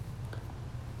 right?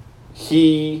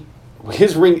 His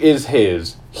ring is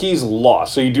his. He's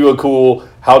lost. So you do a cool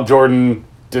Hal Jordan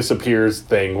disappears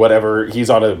thing, whatever. He's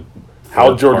on a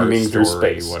Hal Jordan through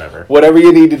space. Whatever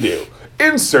you need to do.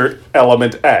 Insert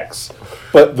element X.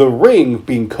 But the ring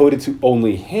being coded to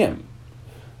only him.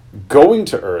 Going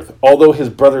to Earth, although his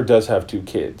brother does have 2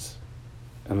 kids.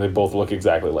 And they both look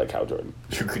exactly like Hal Jordan.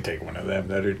 You could take one of them.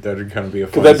 That'd kind of be a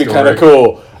fun story. That'd be kind of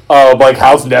cool. Like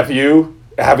Hal's nephew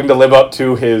having to live up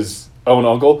to his own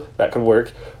uncle. That could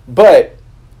work. But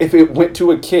if it went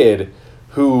to a kid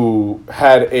who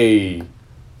had a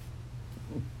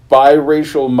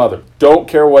biracial mother, don't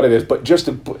care what it is, but just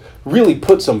to really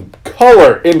put some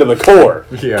color into the core.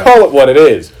 Yeah. Call it what it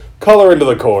is. Color into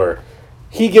the core.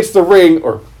 He gets the ring,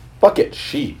 or fuck it,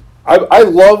 she. I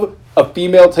love a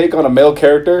female take on a male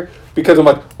character because I'm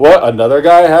like, what? Another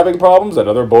guy having problems?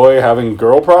 Another boy having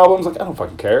girl problems? Like, I don't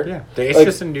fucking care. Yeah, it's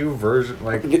just a new version.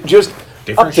 Like, just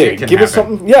different shit can give happen. Us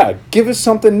something. Yeah, give us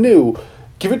something new.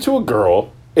 Give it to a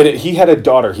girl. And he had a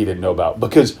daughter he didn't know about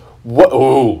because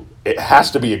it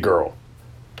has to be a girl.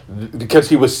 Because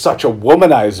he was such a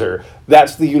womanizer.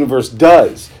 That's the universe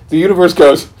does. The universe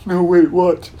goes, no, wait,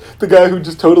 what? The guy who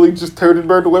just totally turned and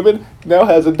burned women now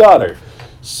has a daughter.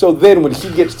 So then when he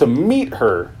gets to meet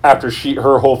her after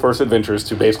her whole first adventure is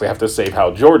to basically have to save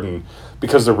Hal Jordan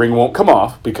because the ring won't come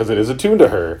off because it is attuned to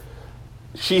her,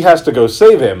 she has to go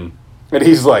save him. And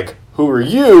he's like, who are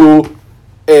you?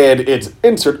 And it's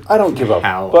insert. I don't give a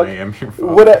Hal, fuck. I am your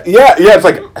father. It's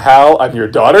like, Hal, I'm your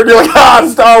daughter. And you're like,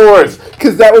 Star Wars.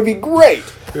 Because that would be great.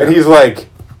 Yeah. And he's like,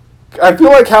 I feel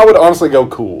like Hal would honestly go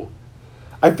cool.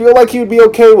 I feel like he would be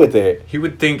okay with it. He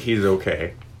would think he's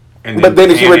okay. But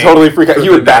then he would totally freak out. He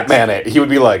would Batman it. He would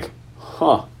be like,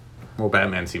 huh. Well,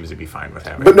 Batman seems to be fine with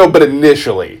having But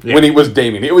initially, when he was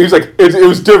Damien, he was like, it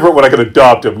was different when I could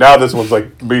adopt him. Now this one's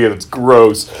like me and it's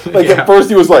gross. Like at first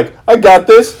he was like, I got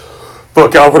this.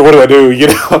 Fuck Alfred, what do I do? You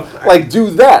know? Like,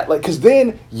 do that. Like, because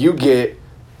then you get,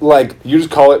 like, you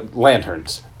just call it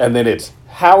Lanterns. And then it's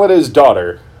Hal and his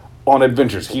daughter on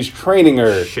adventures. He's training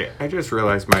her. Shit, I just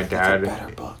realized my dad... That's a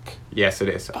better book. Yes, it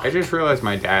is. I just realized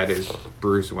my dad is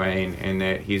Bruce Wayne and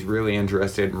that he's really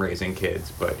interested in raising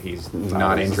kids, but he's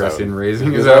not interested in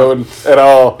raising his own at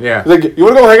all. Yeah. He's like, you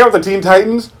want to go hang out with the Teen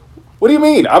Titans? What do you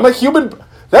mean? I'm a human...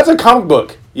 That's a comic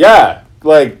book. Yeah.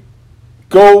 Like,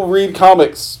 go read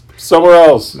comics somewhere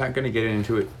else. I'm not going to get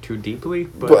into it too deeply,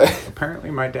 but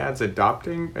apparently my dad's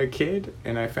adopting a kid,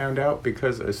 and I found out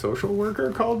because a social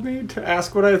worker called me to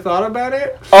ask what I thought about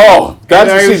it. Oh,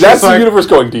 that's the universe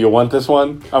going, do you want this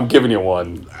one? I'm giving you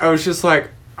one. I was just like,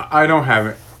 I don't have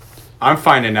it. I'm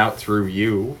finding out through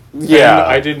you. Yeah.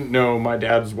 And I didn't know my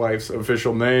dad's wife's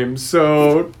official name,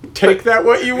 so take that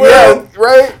what you will. Yeah,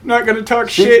 right? I'm not going to talk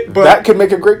shit, but... That could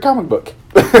make a great comic book.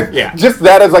 Yeah. Just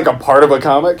that as like a part of a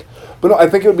comic. But no, I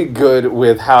think it would be good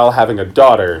with Hal having a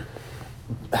daughter.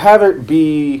 Have it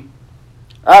be,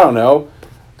 I don't know,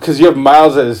 because you have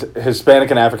Miles as Hispanic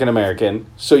and African American,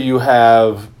 so you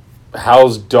have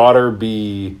Hal's daughter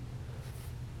be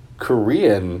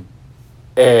Korean,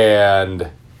 and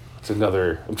it's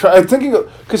another. I'm thinking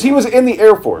because he was in the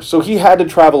Air Force, so he had to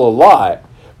travel a lot.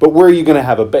 But where are you going to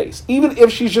have a base? Even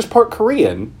if she's just part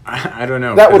Korean, I don't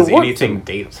know. That would work. Anything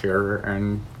dates her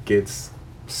and gets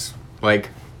like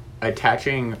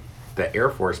attaching the Air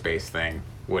Force base thing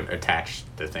would attach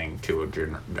the thing to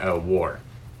a war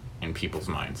in people's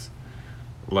minds.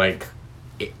 Like,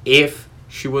 if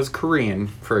she was Korean,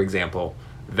 for example,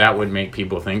 that would make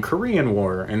people think Korean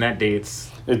War, and that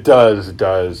dates. It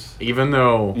does. Even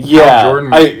though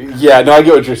Jordan. I get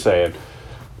what you're saying.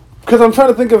 Because I'm trying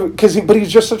to think of but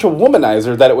he's just such a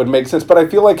womanizer that it would make sense. But I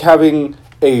feel like having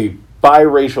a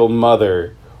biracial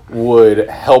mother would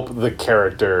help the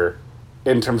character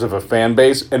in terms of a fan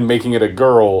base, and making it a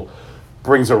girl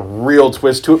brings a real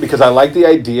twist to it, because I like the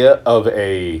idea of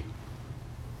a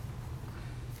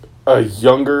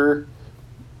younger,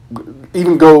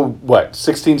 even go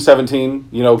 16, 17,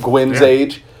 Gwen's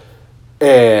age,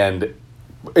 and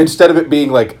instead of it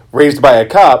being like raised by a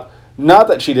cop, not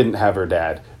that she didn't have her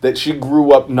dad, that she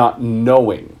grew up not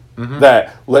knowing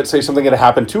that, let's say something had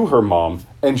happened to her mom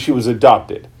and she was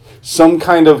adopted. Some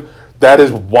kind of, that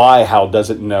is why Hal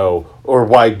doesn't know, or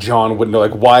why John wouldn't know,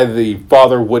 like why the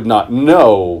father would not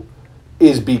know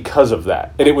is because of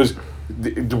that. And it was,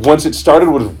 once it started,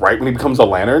 was right when he becomes a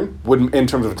Lantern, in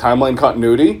terms of timeline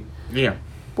continuity. Yeah.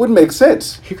 Would make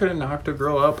sense. He could have knocked a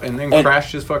girl up and then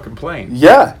crashed his fucking plane.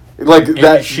 Yeah. Like and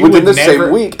that within the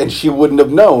same week, and she wouldn't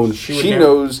have known. She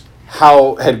knows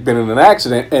Hal had been in an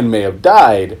accident and may have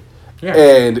died,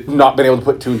 and not been able to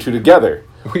put two and two together.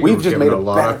 We've just made a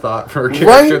lot of thought for a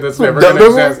character that's never going to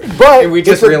exist. But and we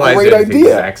just realized it at the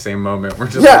exact same moment. We're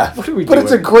just like, what are we doing?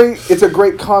 But it's a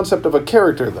great concept of a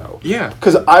character, though. Yeah.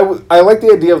 Because I like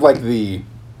the idea of like the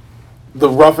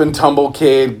rough and tumble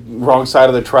kid, wrong side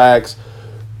of the tracks.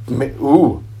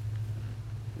 Ooh,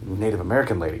 Native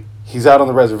American lady. He's out on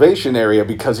the reservation area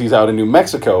because he's out in New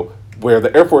Mexico, where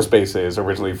the Air Force Base is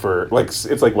originally for, like,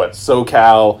 it's like, what,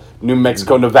 SoCal, New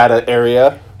Mexico, Nevada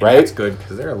area, right? And that's good,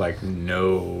 because there are, like,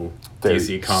 no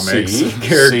DC Comics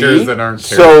characters that aren't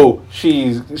terrible.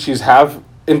 So, she's half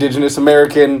Indigenous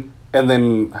American, and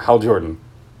then Hal Jordan.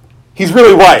 He's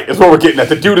really white, is what we're getting at.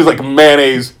 The dude is, like,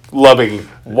 mayonnaise-loving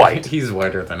white. He's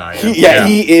whiter than I am.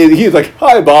 He is. He's like,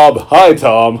 hi, Bob. Hi,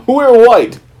 Tom. We're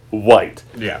white. White.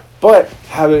 Yeah. But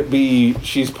have it be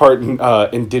she's part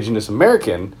Indigenous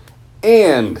American,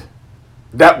 and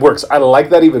that works. I like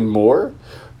that even more,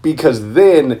 because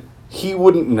then he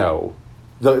wouldn't know.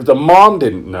 The mom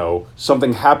didn't know.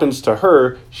 Something happens to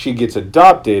her. She gets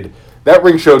adopted. That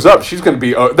ring shows up. She's going to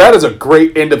be... that is a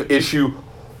great end of issue.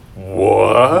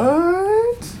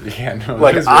 What? Yeah, no,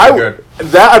 like, that is really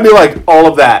good. I'd be like, all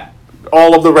of that.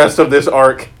 All of the rest of this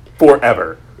arc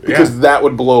forever. Because that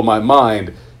would blow my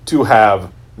mind to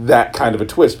have that kind of a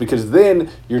twist, because then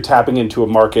you're tapping into a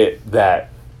market that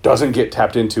doesn't get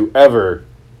tapped into ever,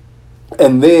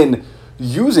 and then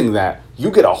using that,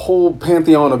 you get a whole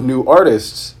pantheon of new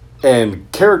artists and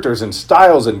characters and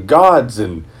styles and gods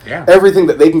and everything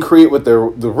that they can create with the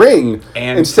ring.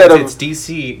 And instead of it's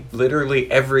DC,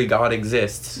 literally every god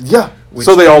exists. Yeah, which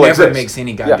so they all never exist. Makes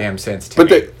any goddamn sense to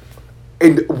me.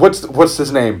 And what's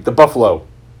his name? The Buffalo.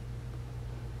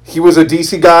 He was a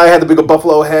DC guy, had the big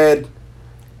buffalo head.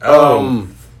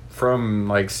 From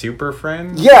like Super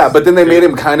Friends? Yeah, but then they made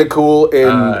him kind of cool in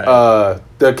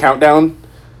the Countdown.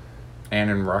 And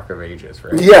in Rock of Ages,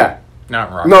 right? Yeah.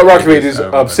 Not Rock of Ages,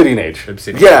 Obsidian Age.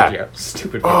 Obsidian Age, yeah.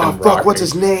 Stupid fucking fuck, Rock what's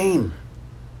his name?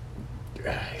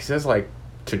 He says like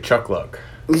to Chuck Luck.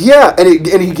 Yeah,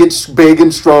 and he gets big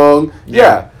and strong.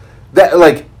 Yeah. That,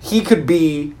 like, he could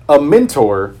be a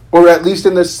mentor, or at least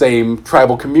in the same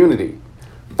tribal community.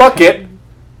 Fuck it.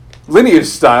 Lineage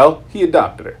style, he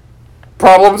adopted her.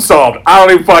 Problem solved. I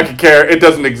don't even fucking care. It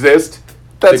doesn't exist.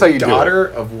 That's how you do it. The daughter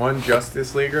of one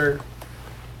Justice Leaguer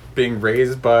being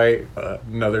raised by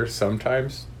another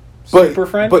sometimes super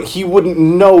friend. But he wouldn't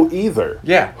know either.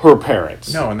 Yeah. Her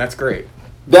parents. No, and that's great.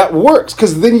 That works,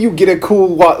 because then you get a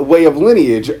cool way of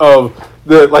lineage of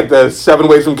the 7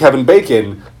 Ways from Kevin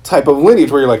Bacon type of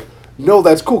lineage, where you're like, no,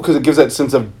 that's cool, because it gives that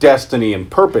sense of destiny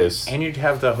and purpose. And you'd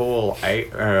have the whole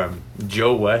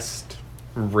Joe West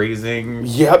raising...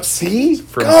 Yep, see?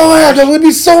 God, that would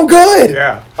be so good!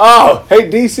 Yeah. Oh, hey,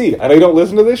 DC, I know you don't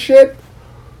listen to this shit,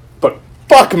 but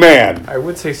fuck, man. I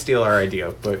would say steal our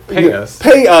idea, but pay us.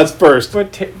 Pay us first.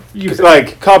 But use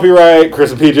like, copyright,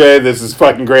 Chris and PJ, this is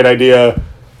fucking great idea.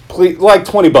 Please, like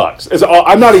 $20.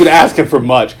 I'm not even asking for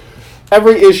much.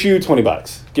 Every issue,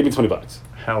 $20. Give me $20.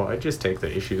 Hell, I just take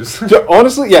the issues.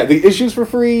 Honestly, yeah, the issues for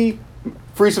free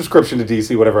subscription to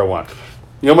DC, whatever I want.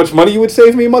 You know how much money you would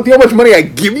save me a month? You know how much money I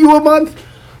give you a month?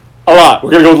 A lot.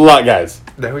 We're gonna go with a lot, guys.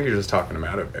 Now you're just talking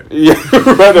about it. Yeah,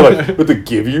 rather like with the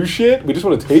give you shit. We just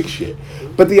want to take shit.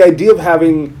 But the idea of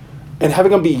having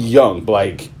them be young,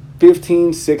 like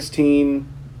 15, 16,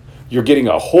 you're getting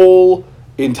a whole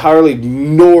entirely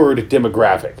ignored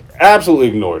demographic. Absolutely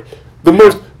ignored. The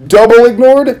most double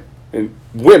ignored, and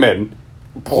women,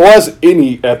 plus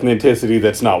any ethnicity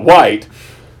that's not white,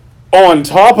 on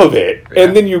top of it,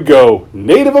 and then you go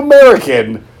Native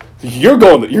American. You're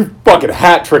fucking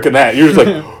hat tricking that. You're just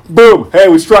like, boom, hey,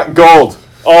 we struck gold.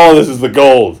 Oh, this is the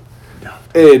gold.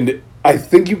 And I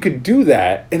think you could do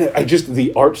that, and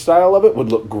the art style of it would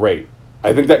look great.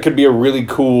 I think that could be a really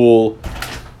cool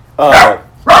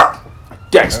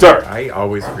Dexter. I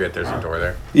always forget there's a door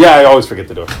there. Yeah, I always forget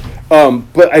the door.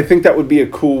 But I think that would be a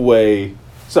cool way.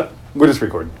 So we're just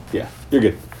recording. Yeah, you're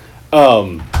good.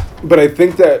 But I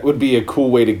think that would be a cool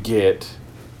way to get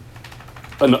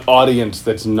an audience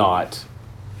that's not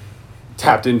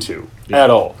tapped into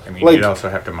at all. I mean, you'd also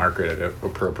have to market it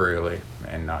appropriately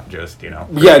and not just,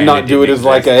 not do it as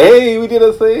like a, hey, we did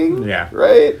a thing. Yeah.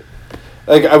 Right?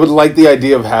 Like, I would like the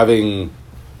idea of having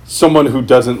someone who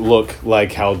doesn't look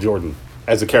like Hal Jordan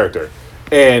as a character,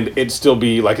 and it still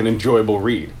be like an enjoyable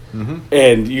read. Mm-hmm.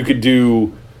 And you could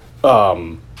do...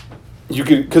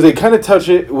 because they kind of touch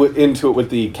it into it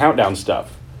with the countdown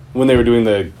stuff when they were doing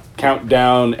the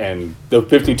countdown and the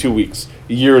 52 weeks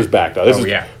years back. Now, this is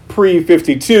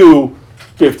pre-52,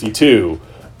 52,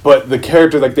 but the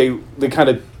character, like they kind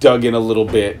of dug in a little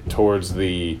bit towards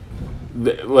his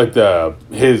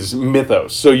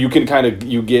mythos. So you can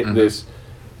you get this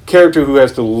character who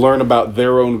has to learn about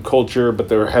their own culture, but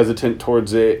they're hesitant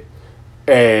towards it.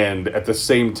 And at the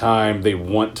same time, they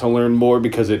want to learn more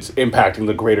because it's impacting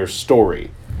the greater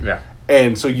story. Yeah.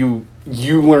 And so you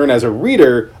learn as a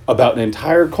reader about an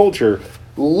entire culture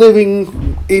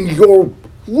living in your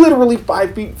literally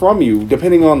 5 feet from you,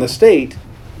 depending on the state.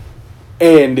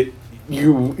 And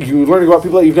you learn about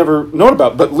people that you've never known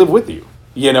about, but live with you.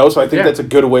 So I think that's a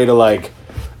good way to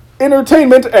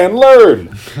entertainment and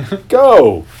learn.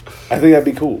 Go. I think that'd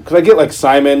be cool. Because I get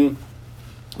Simon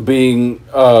being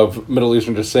of Middle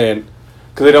Eastern descent,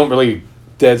 because they don't really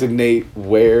designate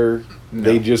where.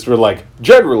 They just were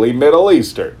generally Middle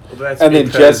Eastern. Well, that's and then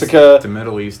Jessica, the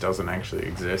Middle East doesn't actually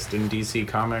exist in DC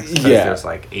Comics. There's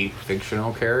 8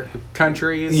 fictional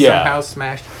countries somehow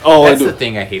smashed. That's the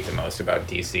thing I hate the most about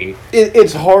DC.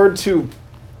 It's hard to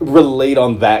relate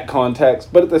on that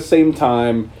context, but at the same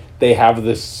time, they have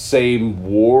the same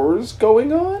wars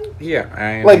going on. Yeah,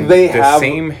 they have the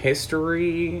same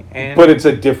history, but it's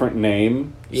a different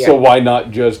name. Yeah. So why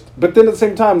not just? But then at the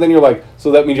same time, then you're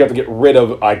so that means you have to get rid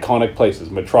of iconic places,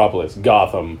 Metropolis,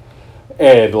 Gotham,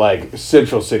 and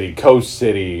Central City, Coast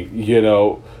City,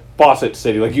 Fawcett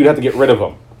City. You'd have to get rid of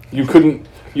them. You couldn't.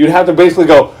 You'd have to basically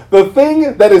go the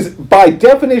thing that is by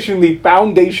definition the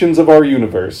foundations of our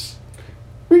universe,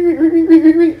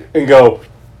 and go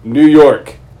New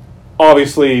York.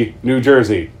 Obviously, New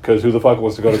Jersey, because who the fuck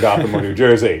wants to go to Gotham or New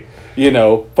Jersey?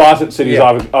 Fawcett City is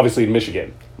obviously in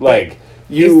Michigan.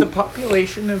 Is the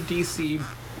population of DC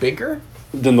bigger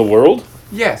than the world?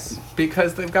 Yes,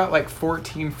 because they've got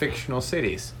 14 fictional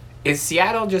cities. Is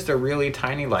Seattle just a really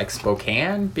tiny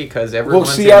Spokane because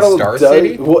everyone's in Star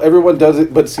City? Well, everyone does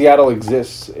it, but Seattle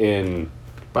exists in.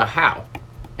 But how?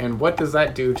 And what does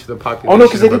that do to the population? Oh no,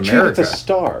 because they did change it to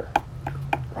Star.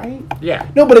 Right? Yeah.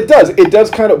 No, but it does. It does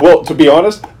kind of... Well, to be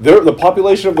honest, the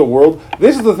population of the world...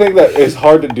 This is the thing that is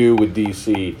hard to do with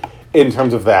DC in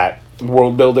terms of that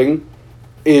world building,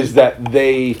 is that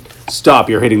they... Stop,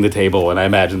 you're hitting the table, and I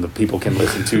imagine the people can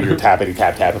listen to your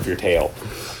tappity-tap-tap of your tail.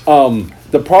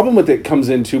 The problem with it comes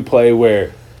into play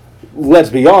where, let's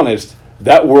be honest,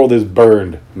 that world is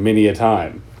burned many a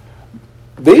time.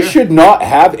 They should not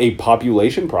have a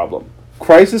population problem.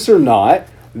 Crisis or not...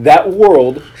 That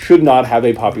world should not have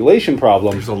a population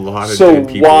problem. There's a lot of dead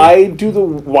people.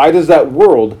 Why does that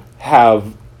world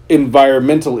have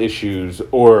environmental issues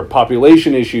or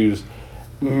population issues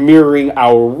mirroring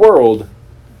our world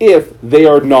if they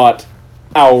are not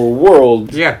our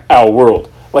world? Yeah. Our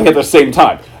world. At the same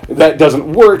time. That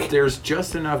doesn't work. There's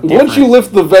just enough difference. Once you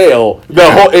lift the veil,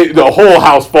 the whole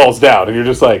house falls down, and you're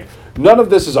just none of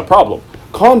this is a problem.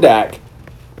 Kondak,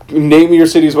 name your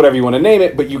cities whatever you want to name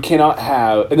it, but you cannot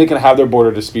have, and they can have their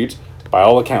border disputes by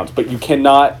all accounts, but you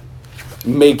cannot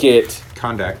make it.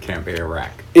 Kondak can't be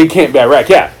Iraq. It can't be Iraq,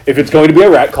 yeah. If it's going to be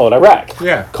Iraq, call it Iraq.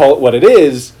 Yeah. Call it what it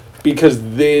is, because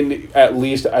then, at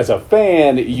least as a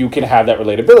fan, you can have that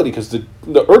relatability, because the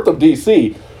Earth of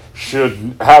DC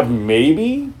should have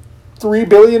maybe 3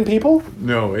 billion people?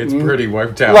 No, it's pretty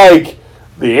wiped out. Like,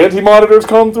 the Anti-Monitors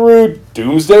come through,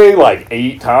 Doomsday, like,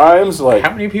 8 times. Like,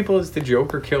 how many people does the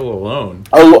Joker kill alone?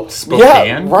 Spokane?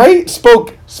 Yeah, right?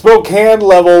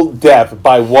 Spokane-level death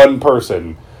by one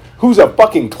person who's a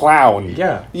fucking clown.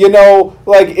 Yeah. You know,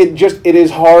 like, it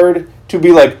is hard to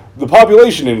be like, the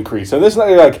population increase, and this and that,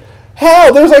 you're like,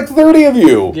 hell, there's like 30 of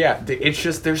you. Yeah, it's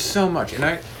just, there's so much.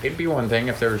 And it'd be one thing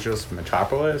if there was just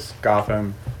Metropolis,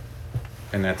 Gotham,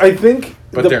 and that's I think...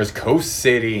 But there's Coast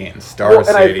City and Star City.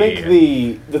 And I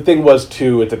think the thing was,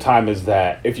 too, at the time, is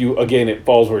that if you, again, it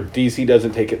falls where DC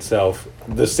doesn't take itself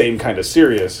the same kind of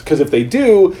serious. Because if they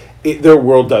do, their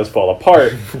world does fall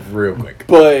apart. Real quick.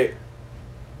 But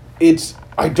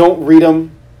I don't read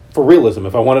them for realism.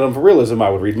 If I wanted them for realism, I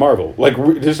would read Marvel. Like,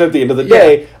 just at the end of the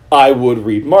day, I would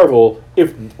read Marvel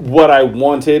if what I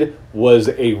wanted was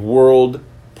a world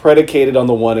predicated on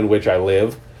the one in which I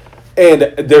live. And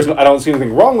I don't see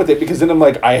anything wrong with it, because then I'm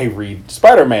like, I read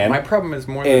Spider-Man. My problem is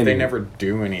more that they never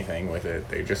do anything with it.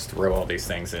 They just throw all these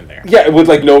things in there. Yeah, with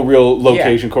like no real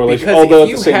location correlation. Although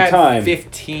at the same time,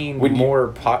 15 when more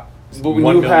but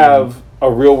when you have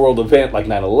a real world event like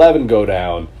 9/11 go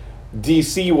down,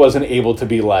 DC wasn't able to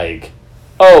be like,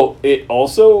 oh, it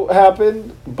also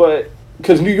happened, but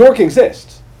because New York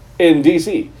exists in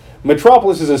DC.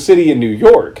 Metropolis is a city in New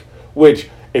York, which,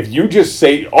 if you just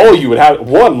say, you would have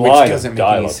one line doesn't of make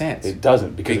dialogue. any sense. It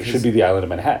doesn't, because it should be the island of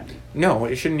Manhattan. No,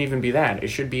 it shouldn't even be that. It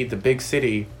should be the big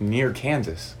city near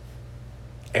Kansas.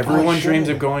 Everyone dreams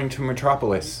of going to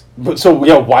Metropolis. But so,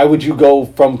 yeah, why would you go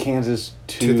from Kansas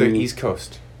to the East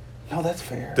Coast? No, that's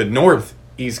fair. The North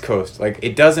East Coast. Like,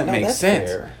 it doesn't make sense.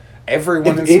 Fair.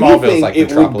 Everyone in Smallville is like,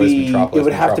 Metropolis. It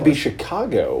would have to be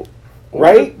Chicago,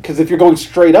 right? Because if you're going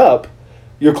straight up,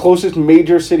 your closest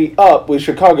major city up was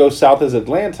Chicago, south is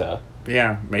Atlanta.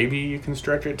 Yeah, maybe you can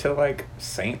stretch it to, like,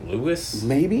 St. Louis?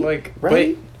 Maybe, like,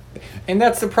 right? And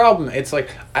that's the problem. It's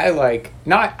like, I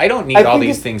don't need all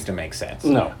these things to make sense.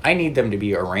 No. I need them to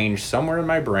be arranged somewhere in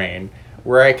my brain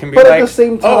where I can be but like, at the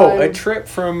same time, a trip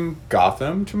from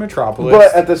Gotham to Metropolis.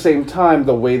 But at the same time,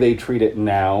 the way they treat it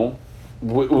now,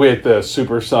 with the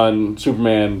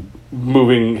Superman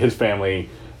moving his family,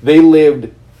 they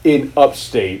lived in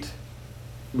upstate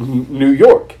New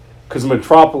York, because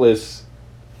Metropolis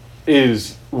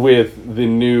is with the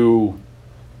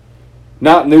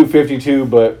not New 52,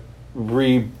 but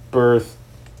Rebirth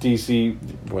DC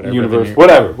universe,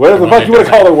 whatever the fuck you want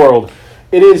to call the world.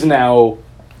 It is now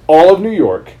all of New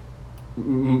York.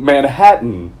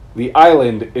 Manhattan, the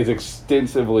island, is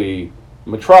extensively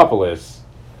Metropolis,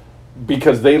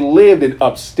 because they lived in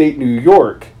upstate New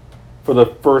York for the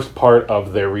first part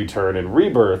of their return in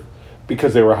Rebirth,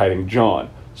 because they were hiding John.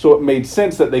 So it made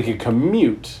sense that they could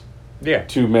commute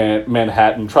to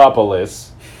Manhattan-tropolis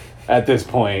at this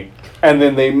point, and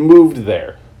then they moved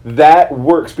there. That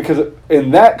works, because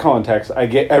in that context, I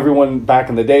get everyone back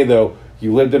in the day, though,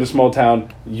 you lived in a small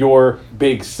town, your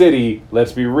big city,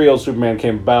 let's be real, Superman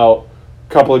came about,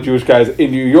 a couple of Jewish guys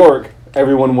in New York,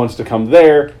 everyone wants to come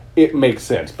there, it makes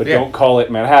sense. But don't call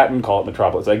it Manhattan, call it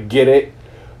Metropolis. I get it,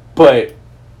 but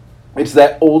it's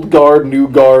that old guard, new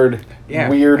guard,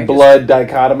 weird blood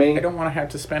dichotomy. I don't want to have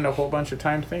to spend a whole bunch of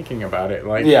time thinking about it.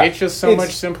 Like, it's just so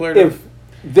much simpler to...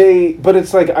 But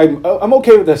it's like, I'm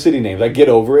okay with the city names. I get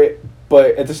over it.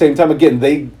 But at the same time,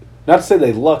 again, not to say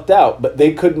they lucked out, but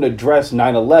they couldn't address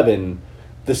 9/11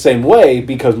 the same way,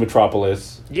 because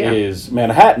Metropolis is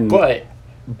Manhattan. But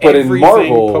in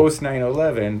Marvel, post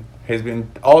 9/11 has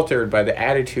been altered by the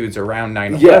attitudes around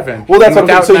 9/11. Yeah. Well, that's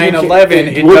without 9/11,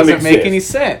 it doesn't make any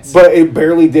sense. But it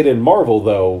barely did in Marvel,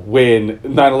 though, when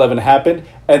 9/11 happened,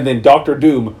 and then Dr.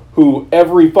 Doom, who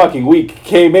every fucking week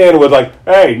came in and was like,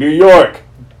 "Hey, New York,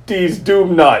 these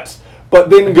Doom nuts." But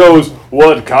then goes,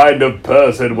 what kind of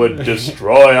person would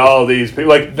destroy all these people?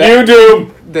 Like, you,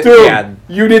 Doom!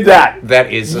 You did that.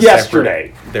 That is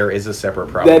yesterday. There is a separate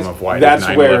problem of why does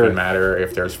 9/11 matter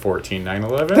if there's 14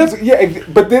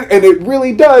 9/11? But then, and it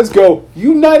really does go,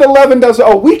 you 9/11 does,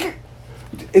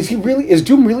 is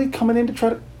Doom really coming in to try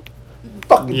to,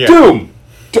 Doom!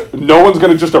 No one's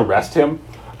going to just arrest him?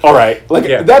 Alright,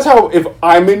 that's how, if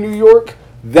I'm in New York,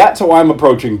 that's how I'm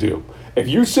approaching Doom. If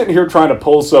you're sitting here trying to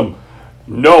pull some,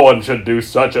 no one should do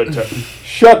such a...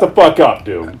 shut the fuck up,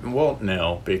 Doom. Well,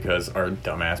 no, because our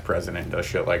dumbass president does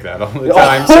shit like that all the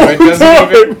time, so it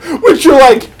doesn't even... Which you're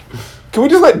like, can we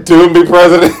just let Doom be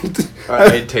president?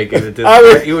 I'd take it at this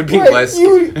point. It would be less...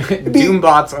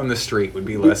 Doombots on the street would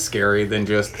be less scary than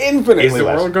just... Infinitely Is the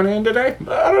less. world going to end today?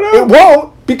 I don't know. It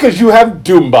won't, because you have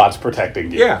Doombots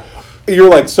protecting you. Yeah. You're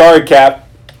like, sorry, Cap.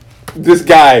 This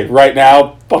guy right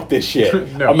now, fuck this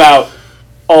shit. No. I'm out.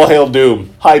 All hail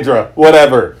Doom. Hydra.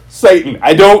 Whatever. Satan.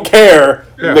 I don't care.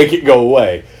 Yeah. Make it go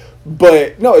away.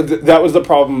 But, no, that was the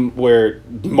problem where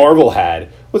Marvel had.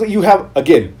 Was that you have,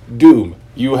 again, Doom.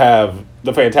 You have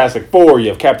the Fantastic Four. You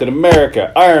have Captain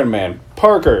America, Iron Man,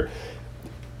 Parker.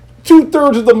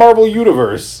 2/3 of the Marvel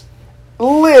Universe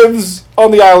lives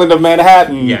on the island of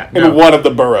Manhattan in one of the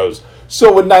boroughs.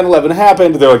 So when 9/11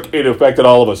 happened, they're like, it affected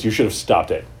all of us. You should have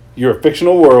stopped it. You're a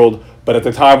fictional world, but at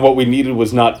the time what we needed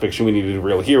was not fiction. We needed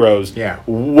real heroes. Yeah.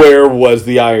 Where was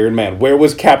the Iron Man? Where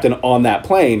was Captain on that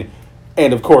plane?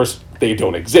 And of course, they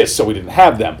don't exist, so we didn't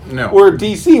have them. No. Where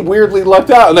DC weirdly lucked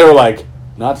out, and they were like,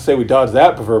 not to say we dodged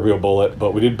that proverbial bullet,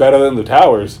 but we did better than the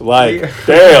Towers. Like,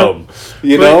 damn.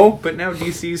 You know? But now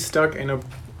DC's stuck in a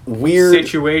weird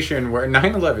situation where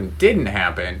 9/11 didn't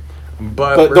happen.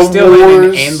 But we're still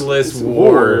in endless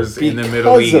wars in the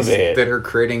Middle East that are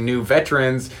creating new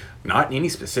veterans, not in any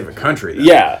specific country. Though.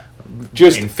 Yeah.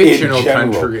 Just in fictional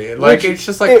country. Like, it's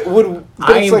just like, I'm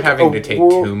like having to take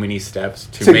too many steps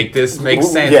to make this make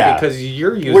sense because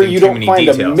you're using where you too don't many find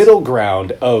details. a middle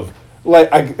ground of, like,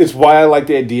 it's why I like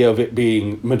the idea of it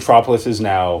being Metropolis is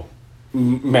now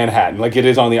Manhattan. Like, it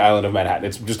is on the island of Manhattan.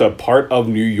 It's just a part of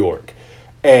New York.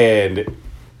 And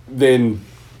then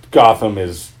Gotham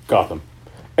is Gotham.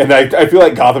 And I feel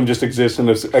like Gotham just exists in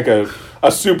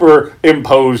a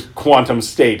superimposed quantum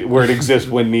state where it exists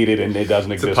when needed and it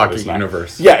doesn't exist. It's a pocket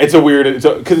universe. Yeah, it's a weird...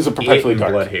 Because it's a perpetually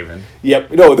dark. Bloodhaven.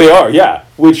 Yep. No, they are, yeah.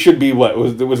 Which should be what?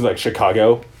 Was like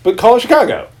Chicago? But call it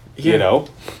Chicago. Yeah. You know?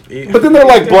 But then they're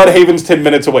like, Bloodhaven's 10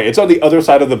 minutes away. It's on the other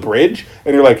side of the bridge.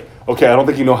 And you're like, okay, I don't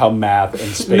think you know how math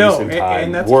and space and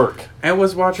time work. I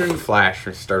was watching Flash.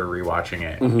 I started rewatching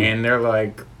it. Mm-hmm. And they're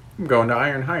like... I'm going to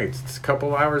Iron Heights. It's a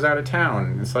couple hours out of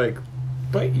town. It's like,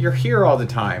 but you're here all the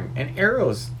time, and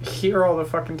Arrow's here all the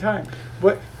fucking time.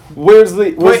 But where's the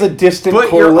distant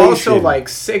correlation? But you're also like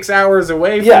 6 hours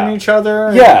away from each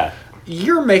other. Yeah,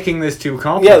 you're making this too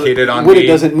complicated on when me. It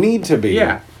doesn't need to be.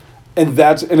 Yeah, and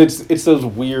it's those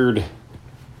weird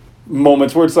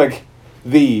moments where it's like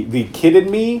the kid in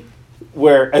me,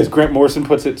 where, as Grant Morrison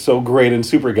puts it so great in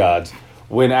Super Gods,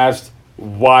 when asked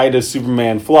why does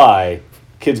Superman fly.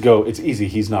 Kids go, it's easy,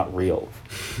 he's not real.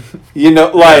 You know,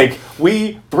 like,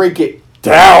 we break it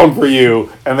down for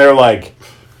you, and they're like,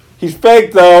 he's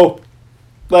fake, though.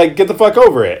 Like, get the fuck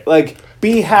over it. Like,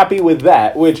 be happy with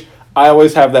that, which I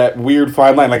always have that weird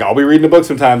fine line. Like, I'll be reading a book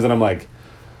sometimes, and I'm like,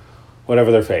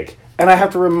 whatever, they're fake. And I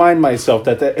have to remind myself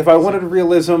that if I wanted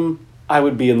realism, I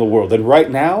would be in the world. And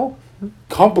right now,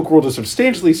 comic book world is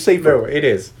substantially safer. No, it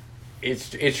is.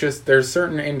 It's just, there's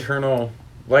certain internal...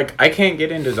 Like, I can't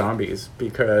get into zombies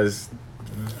because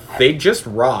they just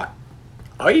rot.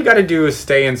 All you got to do is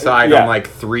stay inside on, like,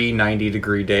 3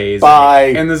 90-degree days. Bye.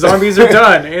 And the zombies are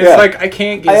done. And it's like, I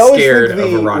can't get scared of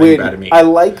a rotting bad meat. I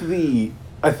like the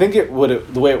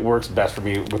way it works best for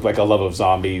me with, like, a love of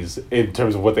zombies in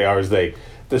terms of what they are is the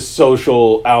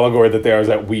social allegory that they are is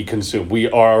that we consume. We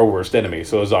are our worst enemy,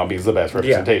 so a zombie is the best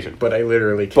representation. Yeah, but I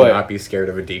literally cannot be scared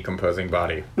of a decomposing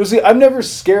body. No, see, I'm never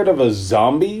scared of a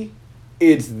zombie.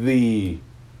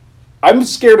 I'm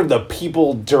scared of the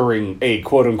people during a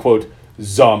quote-unquote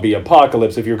zombie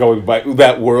apocalypse, if you're going by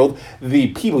that world. The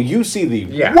people, you see the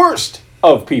worst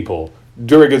of people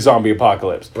during a zombie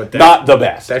apocalypse, but not the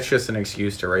best. That's just an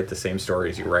excuse to write the same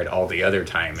stories you write all the other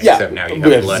time, except now you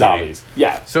have blood zombies.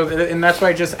 Yeah. So, and that's why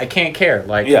I can't care.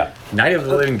 Like, Night of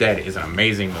the Living Dead is an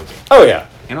amazing movie. Oh, yeah.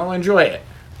 And I'll enjoy it.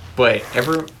 But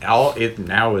it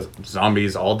now is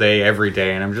zombies all day, every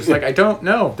day, and I'm just like, I don't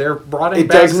know. They're rotting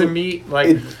bags of meat.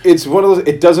 Like, it's one of those.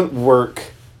 It doesn't work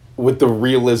with the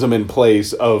realism in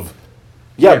place of,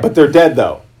 but they're dead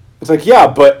though. It's like,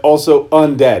 but also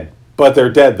undead, but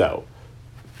they're dead though.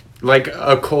 Like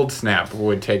a cold snap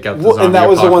would take out the zombie and that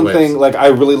was apocalypse. The one thing like I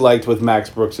really liked with Max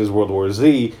Brooks' World War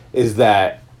Z is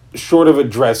that short of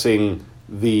addressing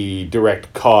the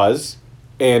direct cause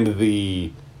and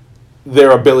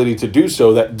their ability to do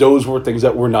so, that those were things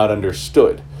that were not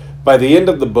understood. By the end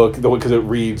of the book, because it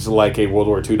reads like a World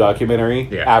War II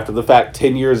documentary, after the fact,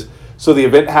 10 years... So the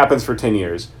event happens for 10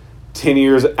 years. 10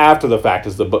 years after the fact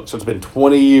is the book. So it's been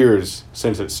 20 years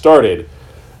since it started,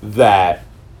 that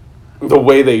the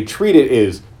way they treat it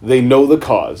is they know the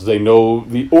cause, they know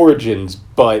the origins,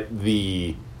 but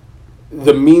the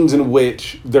means in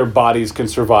which their bodies can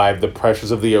survive the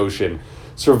pressures of the ocean,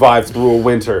 survive through a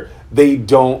winter... They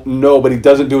don't know, but he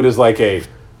doesn't do it as like a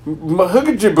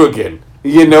mahugajibookin.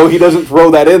 You know, he doesn't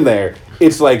throw that in there.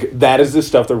 It's like, that is the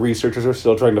stuff the researchers are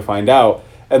still trying to find out.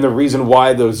 And the reason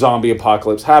why the zombie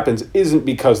apocalypse happens isn't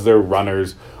because they're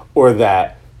runners or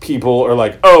that people are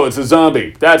like, oh, it's a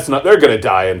zombie. They're going to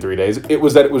die in 3 days. It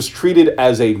was that it was treated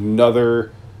as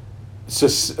another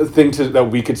thing that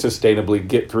we could sustainably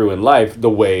get through in life, the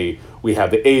way we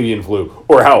have the avian flu,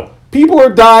 or how people are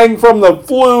dying from the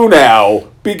flu now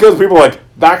because people are like,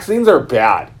 vaccines are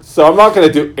bad, so I'm not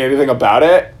going to do anything about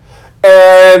it.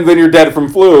 And then you're dead from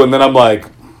flu, and then I'm like,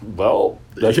 well,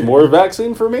 that's more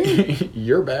vaccine for me.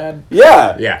 You're bad.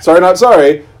 Yeah. Sorry, not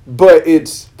sorry. But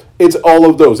it's all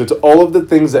of those. It's all of the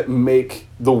things that make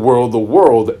the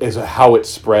world is how it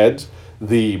spreads.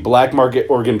 The black market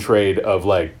organ trade of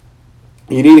like,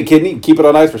 you need a kidney, keep it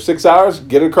on ice for 6 hours,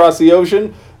 get it across the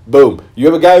ocean, boom. You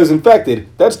have a guy who's infected,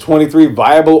 that's 23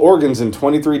 viable organs in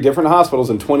 23 different hospitals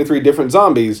and 23 different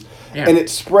zombies. Yeah. And it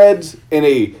spreads in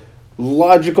a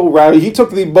logical route. He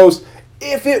took the most,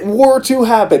 if it were to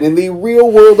happen in the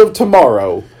real world of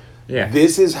tomorrow,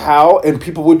 this is how, and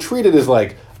people would treat it as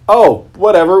like, oh,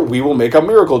 whatever, we will make a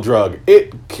miracle drug.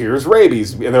 It cures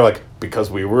rabies. And they're like, because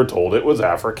we were told it was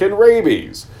African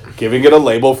rabies. Giving it a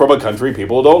label from a country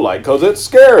people don't like because it's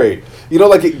scary. You know,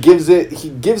 like he gives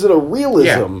it a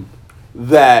realism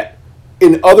that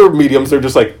in other mediums, they're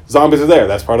just like, zombies are there.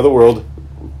 That's part of the world.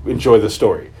 Enjoy the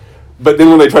story. But then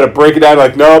when they try to break it down,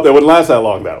 like, no, they wouldn't last that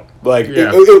long, though. Like,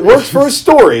 it works for a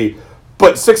story,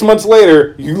 but 6 months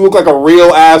later, you look like a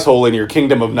real asshole in your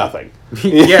kingdom of nothing.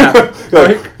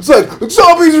 It's like,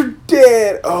 zombies are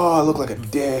dead. Oh, I look like a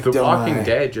dick. The Walking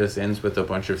Dead just ends with a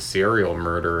bunch of serial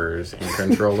murderers in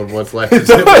control of what's left of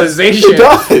civilization. It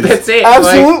does. That's it.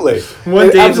 Absolutely. Like, one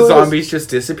day the zombies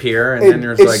just disappear, and then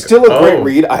there's it's like, still a great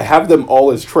read. I have them all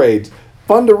as trades.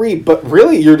 Fun to read, but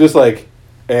really, you're just like,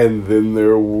 and then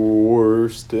there were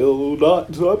still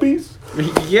not zombies?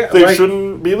 Yeah. They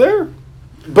shouldn't be there?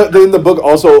 But then the book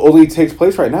also only takes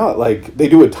place right now. Like, they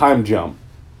do a time jump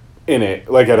in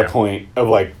it, like at a point of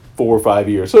like 4 or 5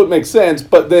 years. So it makes sense.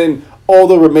 But then all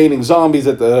the remaining zombies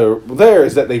that are there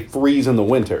is that they freeze in the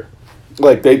winter.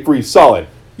 Like, they freeze solid.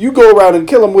 You go around and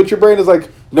kill them, which your brain is like,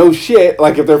 no shit.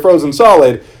 Like, if they're frozen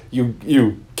solid,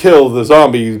 you kill the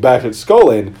zombie, you bash its skull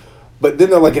in. But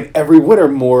then they're like, in every winter,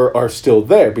 more are still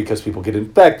there because people get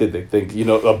infected. They think, you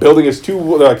know, a building is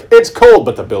too... They're like, it's cold,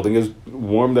 but the building is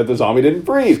warm that the zombie didn't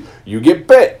freeze. You get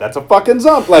bit. That's a fucking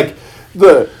zombie. Like,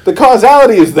 the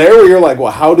causality is there where you're like,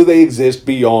 well, how do they exist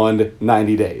beyond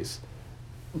 90 days?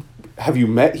 Have you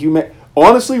met human...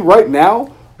 Honestly, right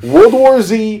now, World War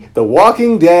Z, The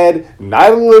Walking Dead,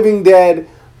 Night of the Living Dead,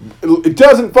 it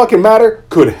doesn't fucking matter,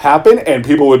 could happen, and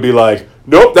people would be like,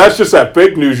 nope, that's just that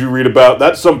fake news you read about.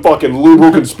 That's some fucking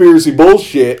liberal conspiracy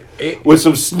bullshit with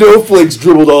some snowflakes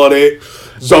dribbled on it.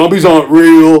 Zombies aren't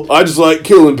real. I just like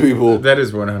killing people. That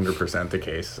is 100% the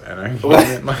case. And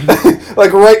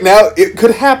like right now, it could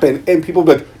happen, and people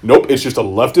be like, nope, it's just a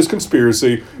leftist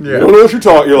conspiracy. Yeah. You don't know what you're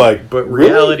talking. You're like, but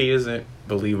reality isn't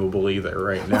believable either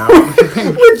right now.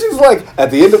 Which is like,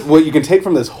 at the end of what you can take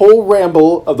from this whole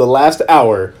ramble of the last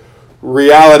hour,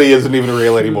 reality isn't even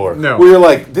real anymore. No. Where you're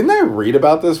like, didn't I read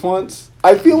about this once?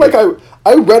 I feel like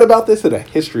I read about this in a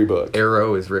history book.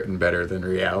 Arrow is written better than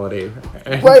reality.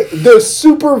 Right? The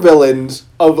supervillains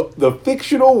of the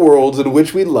fictional worlds in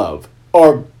which we love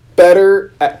are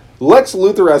better at... Lex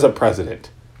Luthor as a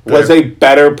president was a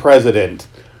better president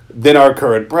than our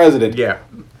current president. Yeah.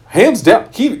 Hands down.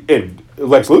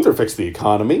 Lex Luthor fixed the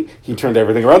economy. He turned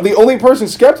everything around. The only person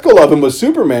skeptical of him was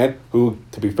Superman, who,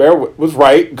 to be fair, was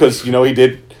right, because, you know, he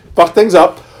did fuck things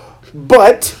up.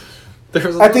 But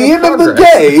at the end of the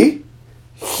day,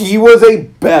 he was a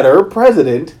better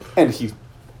president, and he's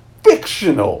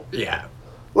fictional. Yeah.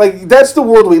 Like, that's the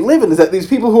world we live in, is that these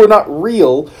people who are not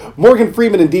real... Morgan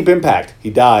Freeman in Deep Impact, he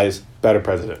dies, better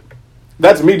president.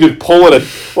 That's me just pulling it,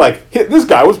 like, this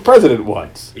guy was president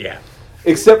once. Yeah.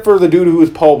 Except for the dude who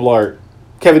was Paul Blart,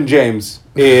 Kevin James,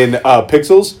 in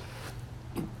Pixels.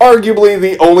 Arguably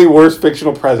the only worst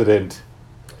fictional president.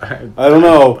 I don't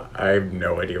know. I have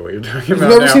no idea what you're talking You've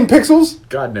about. You've never seen Pixels?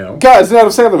 God, no. God, it's an Adam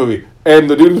Sandler movie. And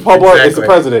the dude who's Paul Blart is the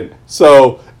president.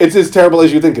 So it's as terrible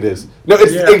as you think it is. No,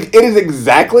 it is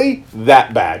exactly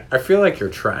that bad. I feel like you're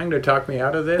trying to talk me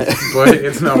out of this, but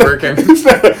it's not working.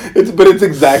 But it's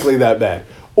exactly that bad.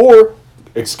 Or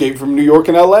Escape from New York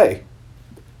and L.A.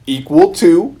 Equal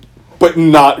to, but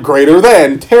not greater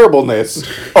than, terribleness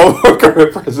of our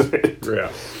current president.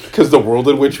 Yeah. Because the world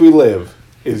in which we live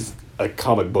is a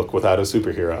comic book without a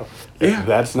superhero. Yeah.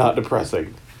 That's not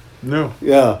depressing. No.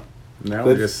 Yeah. Now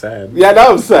we're just sad. Yeah,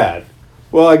 now I'm sad.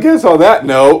 Well, I guess on that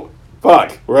note,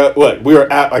 Fuck. We're at what? We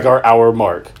were at like our hour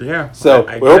mark. Yeah. So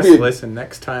I guess listen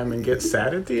next time and get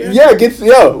sad at the end.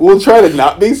 Yeah, we'll try to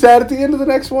not be sad at the end of the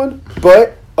next one.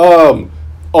 But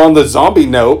on the zombie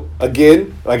note,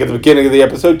 again, like at the beginning of the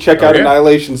episode, check out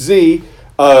Annihilation Z.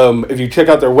 If you check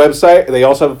out their website, they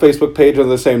also have a Facebook page under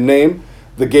the same name.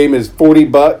 The game is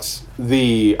 $40.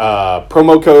 The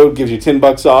promo code gives you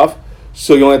 $10 off,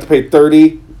 so you only have to pay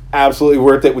 $30. Absolutely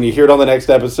worth it. When you hear it on the next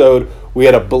episode, we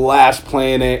had a blast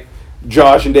playing it.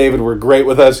 Josh and David were great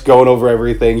with us, going over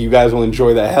everything. You guys will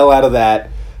enjoy the hell out of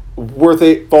that. Worth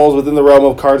it. Falls within the realm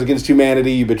of Cards Against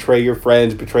Humanity. You betray your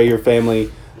friends, betray your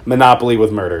family. Monopoly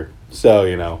with murder.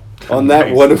 So, on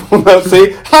that wonderful note,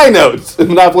 see, high notes.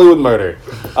 Monopoly with murder.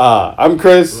 I'm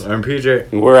Chris. I'm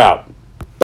PJ. And we're out.